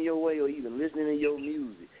even looking your way or even listening to your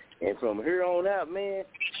music? And from here on out, man,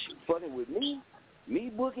 fucking with me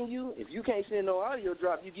booking you, if you can't send no audio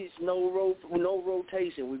drop, you get no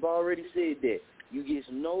rotation. We've already said that. You get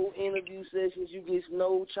no interview sessions. You get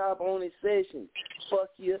no chop on it sessions. Fuck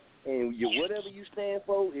you. And whatever you stand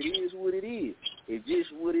for, it is what it is. It's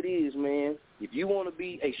just what it is, man. If you want to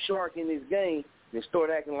be a shark in this game, then start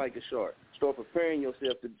acting like a shark. Start preparing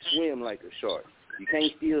yourself to swim like a shark. You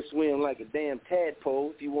can't still swim like a damn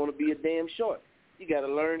tadpole if you want to be a damn shark. You got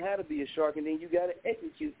to learn how to be a shark, and then you got to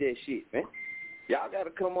execute that shit, man. Y'all got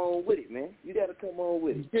to come on with it, man. You got to come on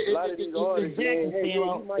with it. A lot of these artists, man, hey,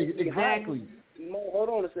 you might be hot. Hold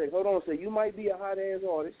on a sec. You might be a hot-ass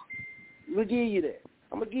artist. We'll give you that.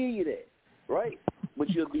 I'm going to give you that, right? But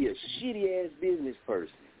you'll be a shitty-ass business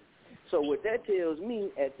person. So what that tells me,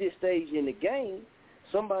 at this stage in the game,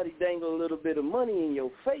 somebody dangle a little bit of money in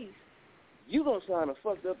your face, you going to sign a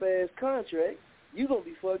fucked-up-ass contract, you going to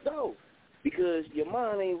be fucked off because your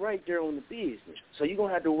mind ain't right there on the business. So you're going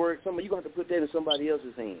to have to you're going to have to put that in somebody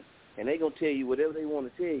else's hands, and they're going to tell you whatever they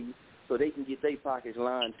want to tell you so they can get their pockets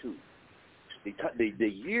lined too. The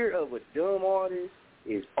year of a dumb artist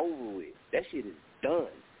is over with. That shit is done.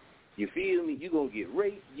 You feel me? You're going to get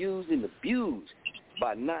raped, used, and abused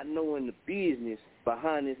by not knowing the business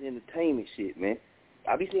behind this entertainment shit, man.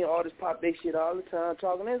 I be seeing artists pop their shit all the time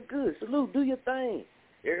talking, that's good. Salute, do your thing.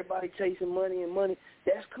 Everybody chasing money and money,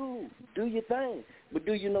 that's cool. Do your thing. But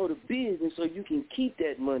do you know the business so you can keep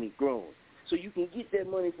that money growing? So you can get that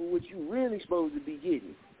money for what you really supposed to be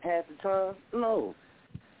getting. Half the time, no.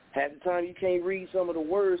 Half the time you can't read some of the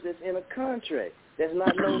words that's in a contract. That's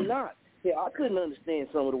not no knock. Yeah, I couldn't understand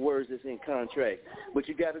some of the words that's in contract, but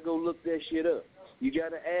you got to go look that shit up. You got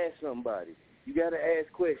to ask somebody. You got to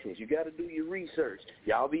ask questions. You got to do your research.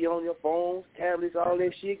 Y'all be on your phones, tablets, all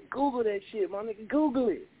that shit. Google that shit, my nigga. Google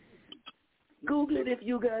it. Google it if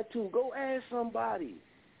you got to. Go ask somebody.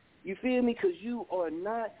 You feel me? Because you are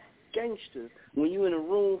not gangster when you're in a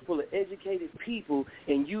room full of educated people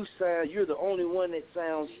and you're the only one that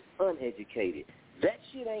sounds uneducated. That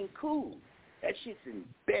shit ain't cool. That shit's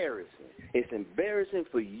embarrassing. It's embarrassing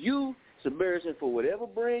for you. It's embarrassing for whatever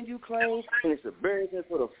brand you claim, and it's embarrassing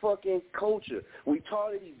for the fucking culture. We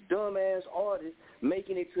tired of these dumbass artists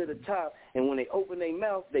making it to the top, and when they open their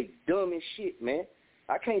mouth, they dumb as shit, man.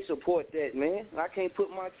 I can't support that, man. I can't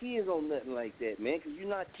put my kids on nothing like that, man, because you're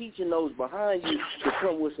not teaching those behind you to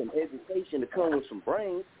come with some education, to come with some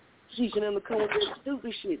brains. Teaching them to come with that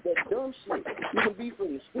stupid shit, that dumb shit. You can be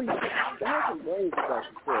from the streets. Have some brains about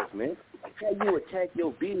yourself, man. How you attack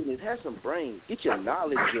your business. Have some brains. Get your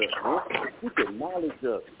knowledge up, man. Get your knowledge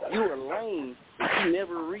up. You're lame if you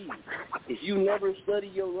never read. If you never study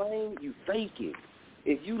your lane, you fake it.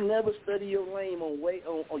 If you never study your lane on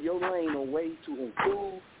ways to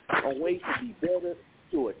improve, on ways to be better,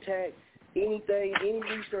 to attack, anything, any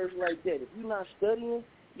research like that, if you're not studying,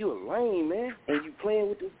 you're lame, man, and you playing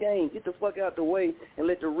with this game. Get the fuck out the way and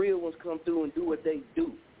let the real ones come through and do what they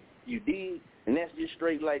do. You dig? And that's just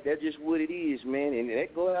straight like, that's just what it is, man. And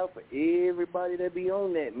that go out for everybody that be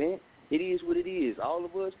on that, man. It is what it is. All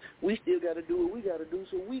of us, we still got to do what we got to do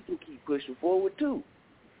so we can keep pushing forward, too.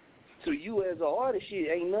 So you as an artist, shit,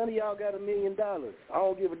 ain't none of y'all got $1 million. I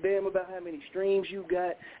don't give a damn about how many streams you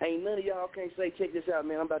got. Ain't none of y'all can't say, check this out,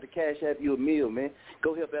 man, I'm about to cash out you $1 million, man.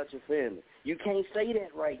 Go help out your family. You can't say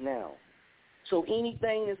that right now. So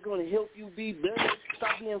anything that's going to help you be better,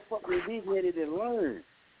 stop being fucking big-headed and learn.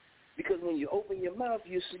 Because when you open your mouth,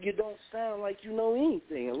 you don't sound like you know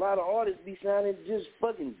anything. A lot of artists be sounding just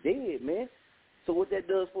fucking dead, man. So what that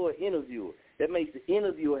does for an interviewer, that makes the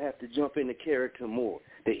interviewer have to jump into character more.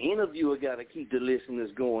 The interviewer got to keep the listeners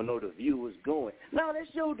going or the viewers going. No, that's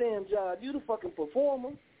your damn job. You the fucking performer.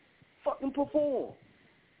 Fucking perform.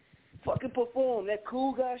 Fucking perform. That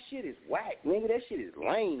cool guy shit is whack, nigga. That shit is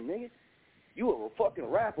lame, nigga. You a fucking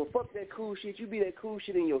rapper. Fuck that cool shit. You be that cool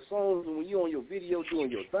shit in your songs and when you on your video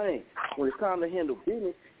doing your thing. When it's time to handle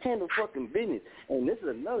business, handle fucking business. And this is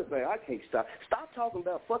another thing I can't stop. Stop talking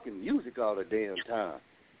about fucking music all the damn time.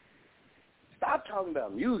 Stop talking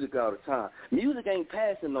about music all the time. Music ain't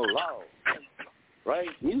passing no laws, right?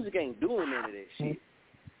 Music ain't doing none of that shit.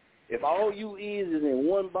 If all you is in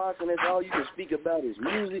one box and that's all you can speak about is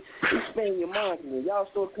music, expand your mind. When y'all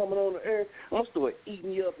start coming on the earth, I'm going to start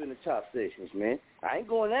eating you up in the top sessions, man. I ain't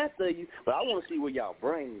going after you, but I want to see where y'all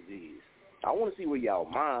brains is. I want to see where y'all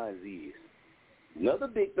minds is. Another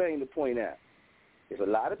big thing to point out is a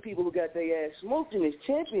lot of people who got their ass smoked in this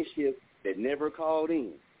championship that never called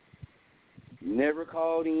in. Never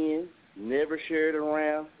called in, never shared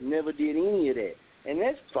around, never did any of that. And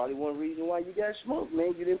that's probably one reason why you got smoked,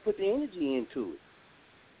 man. You didn't put the energy into it.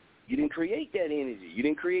 You didn't create that energy. You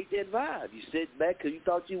didn't create that vibe. You sat back because you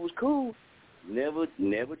thought you was cool. Never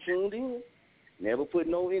tuned in. Never put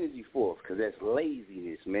no energy forth because that's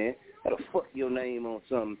laziness, man. How the fuck your name on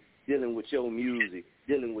something dealing with your music,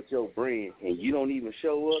 dealing with your brand, and you don't even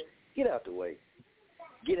show up? Get out the way.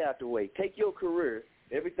 Get out the way. Take your career,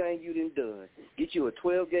 everything you done, get you a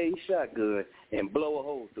 12-gauge shotgun and blow a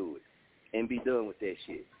hole through it. And be done with that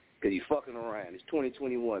shit. Because you fucking around. It's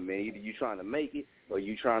 2021, man. Either you trying to make it or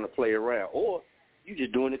you trying to play around. Or you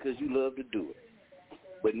just doing it because you love to do it.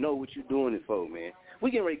 But know what you doing it for, man.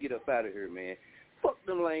 We getting ready to get up out of here, man. Fuck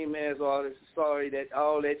them lame-ass artists. Sorry, that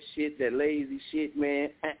all that shit, that lazy shit,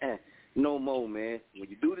 man. No more, man. When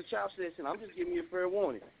you do the chop session, I'm just giving you a fair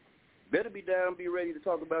warning. Better be down, be ready to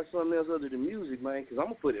talk about something else other than music, man, because I'm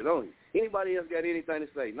going to put it on you. Anybody else got anything to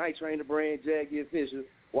say? Night Train the Brand, Jaggy Official,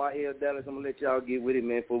 YL Dallas, I'm going to let y'all get with it,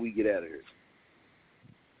 man, before we get out of here.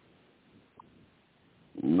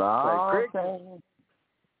 No, can't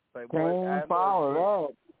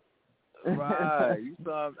follow that. Right. You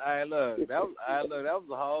saw, look, that was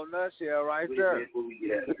a whole nutshell right there.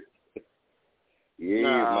 Yeah,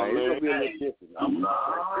 man, it's going to be a little different.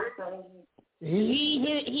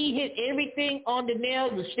 He hit everything on the nail.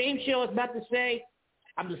 The same show I was about to say.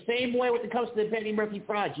 I'm the same way when it comes to the Eddie Murphy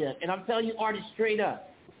Project. And I'm telling you, artists, straight up.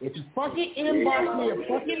 If you fucking inbox me a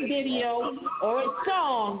fucking video or a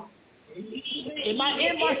song in my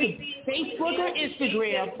inbox of Facebook or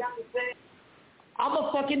Instagram, I'm going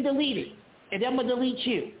to fucking delete it. And I'm going to delete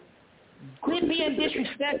you. Quit being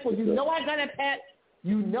disrespectful. You know I got a pet.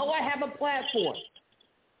 You know I have a platform.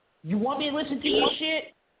 You want me to listen to your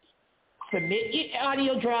shit? Submit your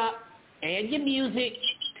audio drop and your music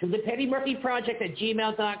to the Petty Murphy Project at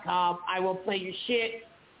gmail.com. I will play your shit.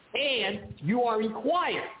 And you are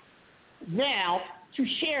required now to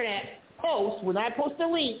share that post when I post the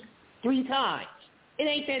link 3 times. It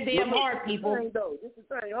ain't that damn hard, people. This is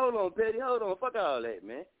the thing. Hold on, Petty. Hold on. Fuck all that,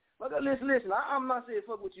 man. Listen. I'm not saying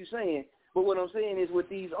fuck what you're saying, but what I'm saying is with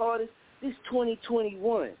these artists, this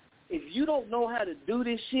 2021. If you don't know how to do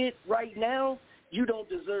this shit right now, you don't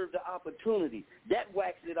deserve the opportunity. That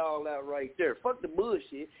whacks it all out right there. Fuck the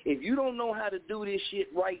bullshit. If you don't know how to do this shit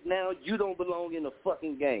right now, you don't belong in the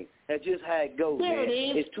fucking game. That's just how it goes, there man. It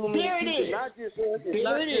is. It's too many there people. It is. Not just us. It's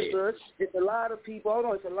not just us. It's a lot of people. Hold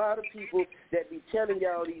on. It's a lot of people that be telling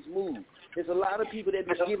y'all these moves. There's a lot of people that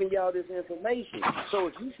be giving y'all this information. So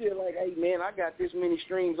if you feel like, hey, man, I got this many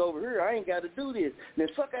streams over here, I ain't got to do this, then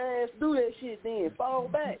sucker ass do that shit then. Fall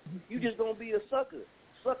back. You just going to be a sucker.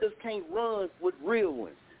 Suckers can't run with real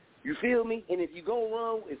ones. You feel me? And if you gonna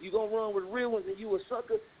run with real ones and you a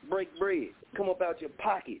sucker, break bread. Come up out your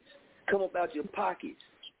pockets.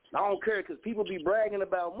 I don't care because people be bragging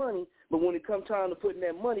about money, but when it comes time to putting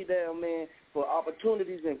that money down, man, for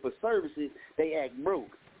opportunities and for services, they act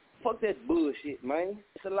broke. Fuck that bullshit, man.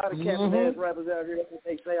 It's a lot of capping ass rappers out here. That's what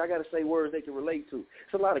they say. I gotta say words they can relate to.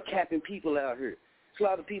 It's a lot of capping people out here. It's a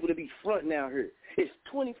lot of people that be fronting out here. It's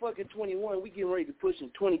 2021. We getting ready to push in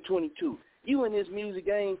 2022. You in this music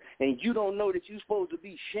game and you don't know that you supposed to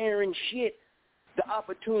be sharing shit. The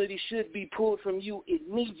opportunity should be pulled from you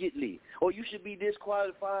immediately, or you should be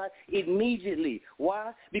disqualified immediately.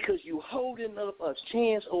 Why? Because you holding up a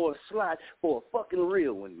chance or a slot for a fucking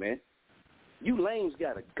real one, man. You lames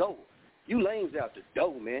gotta go. You lames out the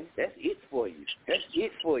door, man. That's it for you.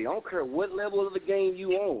 I don't care what level of the game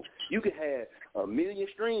you on. You could have 1 million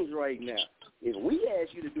streams right now. If we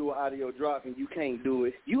ask you to do an audio drop and you can't do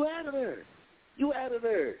it, you out of there.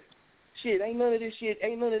 Shit, ain't none of this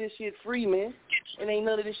shit free, man. And ain't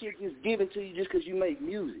none of this shit just given to you just because you make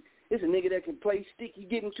music. It's a nigga that can play stick. You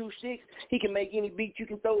give him 2 sticks, he can make any beat you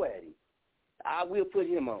can throw at him. I will put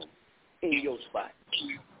him on in your spot.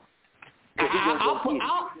 He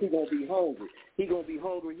gonna be hungry. He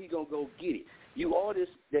gonna go get it. You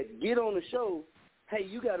artists that get on the show, hey,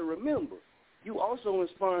 you gotta remember, you also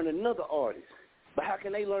inspiring another artist. But how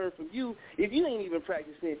can they learn from you if you ain't even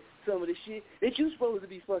practicing some of the shit that you supposed to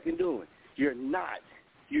be fucking doing? You're not.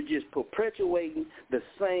 You're just perpetuating the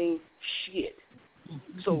same shit.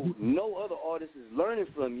 So no other artist is learning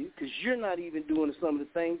from you because you're not even doing some of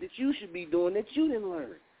the things that you should be doing that you didn't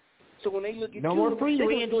learn. So when they look at no you, more free, they're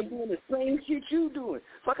going to start doing the same shit you doing.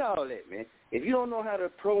 Fuck all that, man. If you don't know how to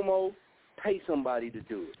promo, pay somebody to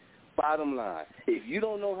do it. Bottom line, if you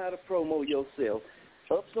don't know how to promo yourself,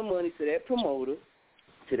 up some money to that promoter,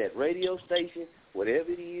 to that radio station, whatever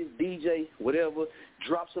it is, DJ, whatever,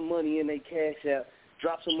 drop some money in their cash app,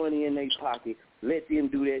 drop some money in their pocket, let them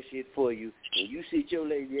do that shit for you, and you sit your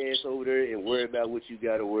lazy ass over there and worry about what you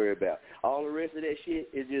got to worry about. All the rest of that shit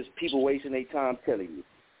is just people wasting their time telling you.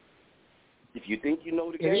 If you think you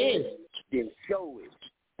know the game, then show it.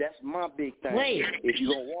 That's my big thing. If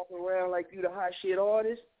you're going to walk around like you the hot shit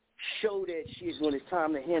artist, show that shit when it's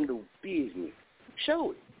time to handle business.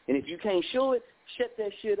 Show it. And if you can't show it, shut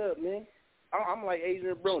that shit up, man. I'm like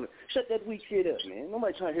Adrian Broner. Shut that weak shit up, man.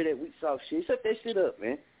 Nobody trying to hear that weak soft shit. Shut that shit up,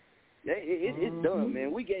 man. It's done,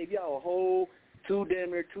 man. We gave y'all a whole 2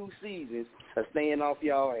 seasons of staying off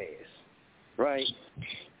y'all ass, right?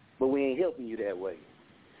 But we ain't helping you that way.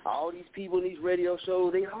 All these people in these radio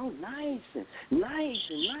shows, they all nice. And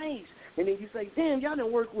then you say, damn, y'all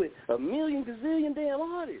done work with a million gazillion damn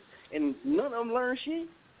artists, and none of them learn shit?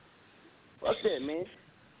 Fuck that, man.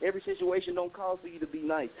 Every situation don't call for you to be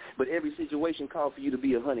nice, but every situation call for you to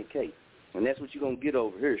be 100K. And that's what you're going to get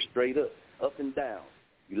over here, straight up and down.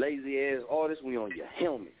 You lazy-ass artists, we on your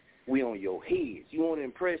helmet. We on your heads. You want to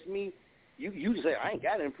impress me? You say, I ain't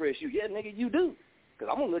got to impress you. Yeah, nigga, you do.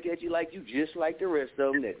 Because I'm going to look at you like you just like the rest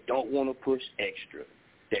of them that don't want to push extra,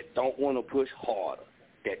 that don't want to push harder,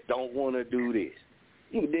 that don't want to do this.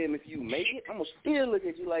 Even damn if you make it, I'm going to still look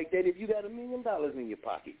at you like that if you got $1 million in your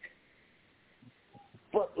pocket.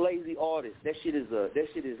 Fuck lazy artists. That shit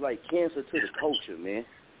is like cancer to the culture, man.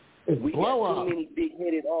 We got too many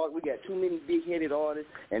big-headed artists. We got too many big-headed artists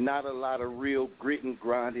and not a lot of real gritting,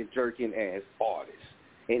 grinding, jerking ass artists.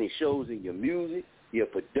 And it shows in your music, your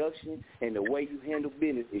production, and the way you handle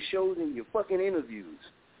business. It shows in your fucking interviews.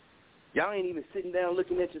 Y'all ain't even sitting down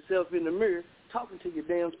looking at yourself in the mirror, talking to your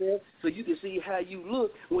damn self, so you can see how you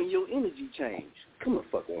look when your energy change. Come the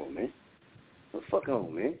fuck on, man. What the fuck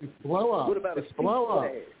on, man? Blow up. What about a speech class?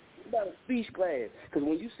 What about a speech class? Because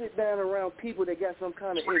when you sit down around people that got some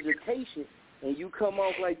kind of education and you come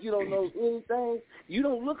off like you don't know anything, you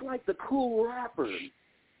don't look like the cool rapper.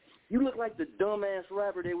 You look like the dumbass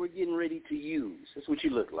rapper they were getting ready to use. That's what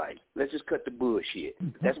you look like. Let's just cut the bullshit.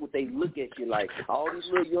 That's what they look at you like. All these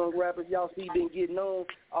little young rappers y'all see been getting on,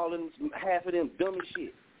 all of them, half of them dumb as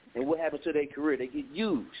shit. And what happens to their career? They get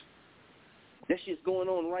used. That shit's going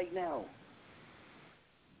on right now.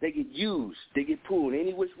 They get used. They get pulled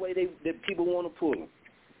any which way that people want to pull them.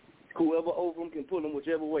 Whoever over them can pull them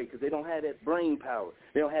whichever way because they don't have that brain power.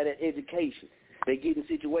 They don't have that education. They get in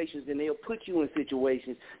situations and they'll put you in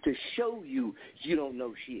situations to show you don't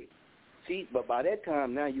know shit. See, but by that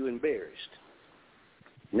time, now you're embarrassed.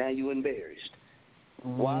 Now you're embarrassed.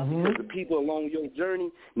 Why? Because the people along your journey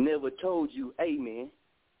never told you, hey, man,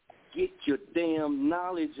 get your damn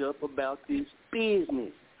knowledge up about this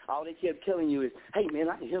business. All they kept telling you is, hey, man,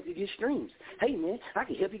 I can help you get streams. Hey, man, I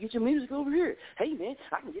can help you get your music over here. Hey, man,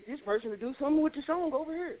 I can get this person to do something with the song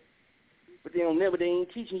over here. But they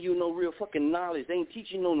ain't teaching you no real fucking knowledge. They ain't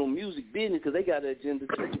teaching you no music business because they got an agenda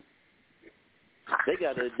too. They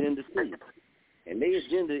got an agenda too. And their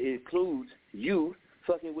agenda includes you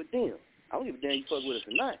fucking with them. I don't give a damn you fuck with us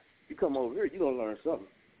or not. You come over here, you're going to learn something.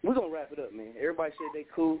 We're going to wrap it up, man. Everybody said they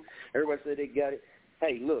cool. Everybody said they got it.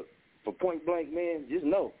 Hey, look, for point blank, man, just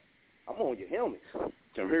know, I'm on your helmets.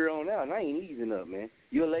 From here on out, and I ain't easing up, man.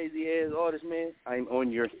 You're a lazy-ass artist, man. I'm on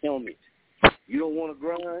your helmet. You don't want to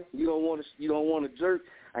grind. You don't want to jerk.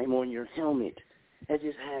 I'm on your helmet. That's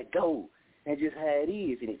just how it goes. That's just how it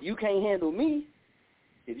is. And if you can't handle me,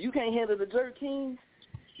 if you can't handle the Jerk Kings,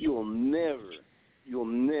 you'll never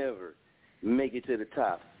make it to the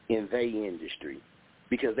top in their industry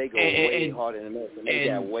because they go way harder than us, and they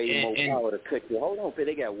got way more power to cut you. Hold on,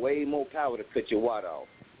 they got way more power to cut your water off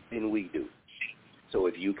than we do. So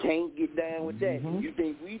if you can't get down with that, and you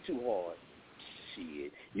think we too hard,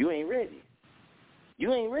 shit, you ain't ready.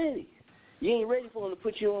 You ain't ready. You ain't ready for them to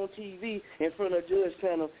put you on TV in front of a judge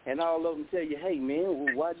panel and all of them tell you, hey, man,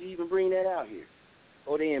 well, why'd you even bring that out here?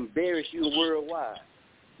 Or they embarrass you worldwide.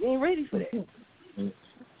 You ain't ready for that. You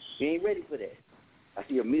ain't ready for that. I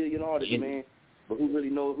see a million artists, man, but who really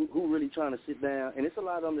know, who really trying to sit down? And it's a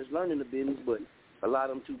lot of them that's learning the business, but a lot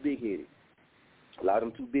of them too big-headed.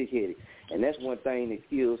 And that's one thing that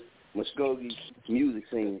kills Muskoge's music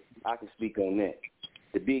scene. I can speak on that.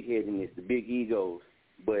 The big-headedness, the big egos.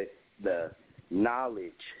 But the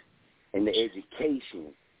knowledge and the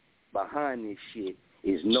education behind this shit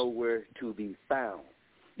is nowhere to be found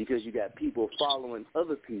because you got people following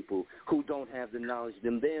other people who don't have the knowledge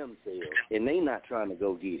themselves, and they not trying to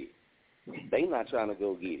go get it.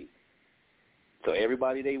 So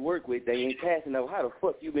everybody they work with, they ain't passing up. How the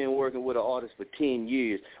fuck you been working with an artist for 10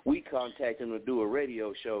 years? We contact them to do a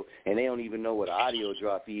radio show, and they don't even know what an audio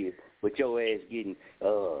drop is. But your ass getting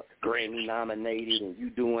Grammy nominated, and you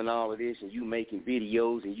doing all of this, and you making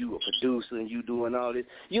videos, and you a producer, and you doing all this.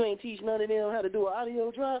 You ain't teach none of them how to do an audio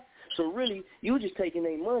drop. So really, you just taking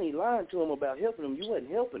their money, lying to them about helping them. You wasn't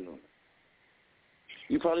helping them.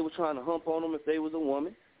 You probably were trying to hump on them if they was a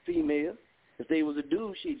woman, female. If they was a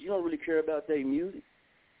dude, shit, you don't really care about their music.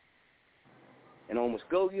 And on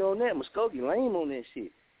Muskogee on that, Muskogee lame on that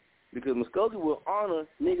shit. Because Muskogee will honor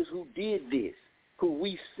niggas who did this, who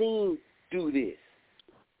we seen do this.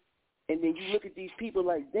 And then you look at these people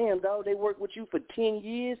like, damn, dog, they worked with you for 10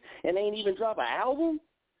 years and they ain't even drop an album?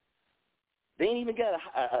 They ain't even got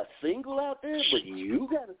a single out there, but you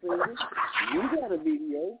got a single. You got a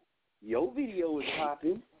video. Your video is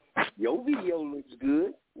popping. Your video looks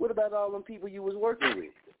good. What about all them people you was working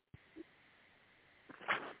with?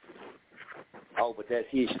 Oh, but that's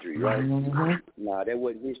history, right? Nah, that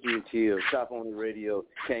wasn't history until Chop on the Radio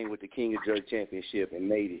came with the King of Jerk Championship and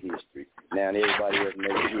made it history. Now everybody else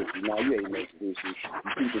made it history. Now you ain't making history.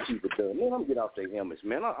 You keep it done. Man, I'm get off their helmets,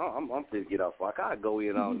 man. I'm finna get off. I gotta go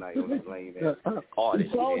in all night on this lame ass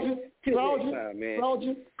artist. Soldier.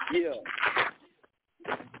 Yeah.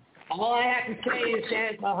 All I have to say is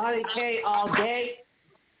that 100K all day.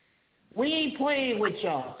 We ain't playing with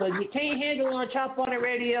y'all. So if you can't handle it on Chop on the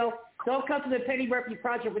Radio, don't come to the Penny Murphy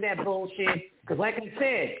Project with that bullshit. Because like I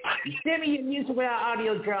said, you send me your music without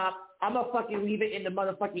audio drop, I'm going to fucking leave it in the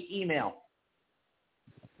motherfucking email.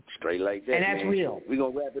 Straight like that, and that's man. real. We're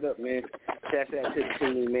going to wrap it up, man. Shouts out to the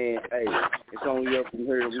team, man. Hey, it's only up from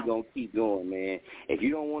here. We're going to keep going, man. If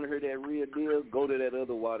you don't want to hear that real deal, go to that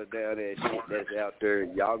other watered down that shit that's out there.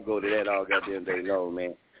 Y'all go to that all goddamn day long,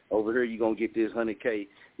 man. Over here, you're going to get this 100K,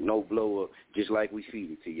 no blow up, just like we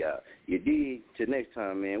feed it to y'all. You dig? Till next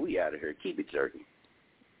time, man, we out of here. Keep it jerking.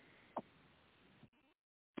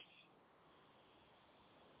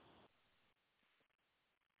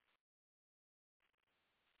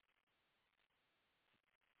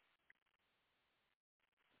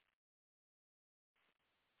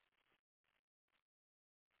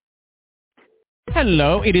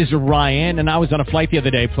 Hello, it is Ryan, and I was on a flight the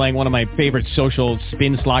other day playing one of my favorite social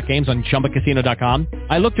spin slot games on ChumbaCasino.com.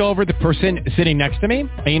 I looked over at the person sitting next to me,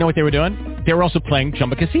 and you know what they were doing? They were also playing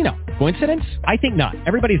Chumba Casino. Coincidence? I think not.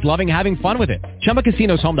 Everybody's loving having fun with it. Chumba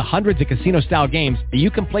Casino is home to hundreds of casino-style games that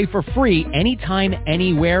you can play for free anytime,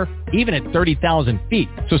 anywhere, even at 30,000 feet.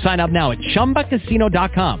 So sign up now at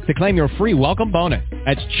ChumbaCasino.com to claim your free welcome bonus.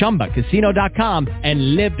 That's ChumbaCasino.com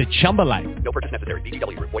and live the Chumba life. No purchase necessary.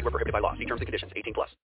 VGW. Void where prohibited by law. See terms and conditions. 18+.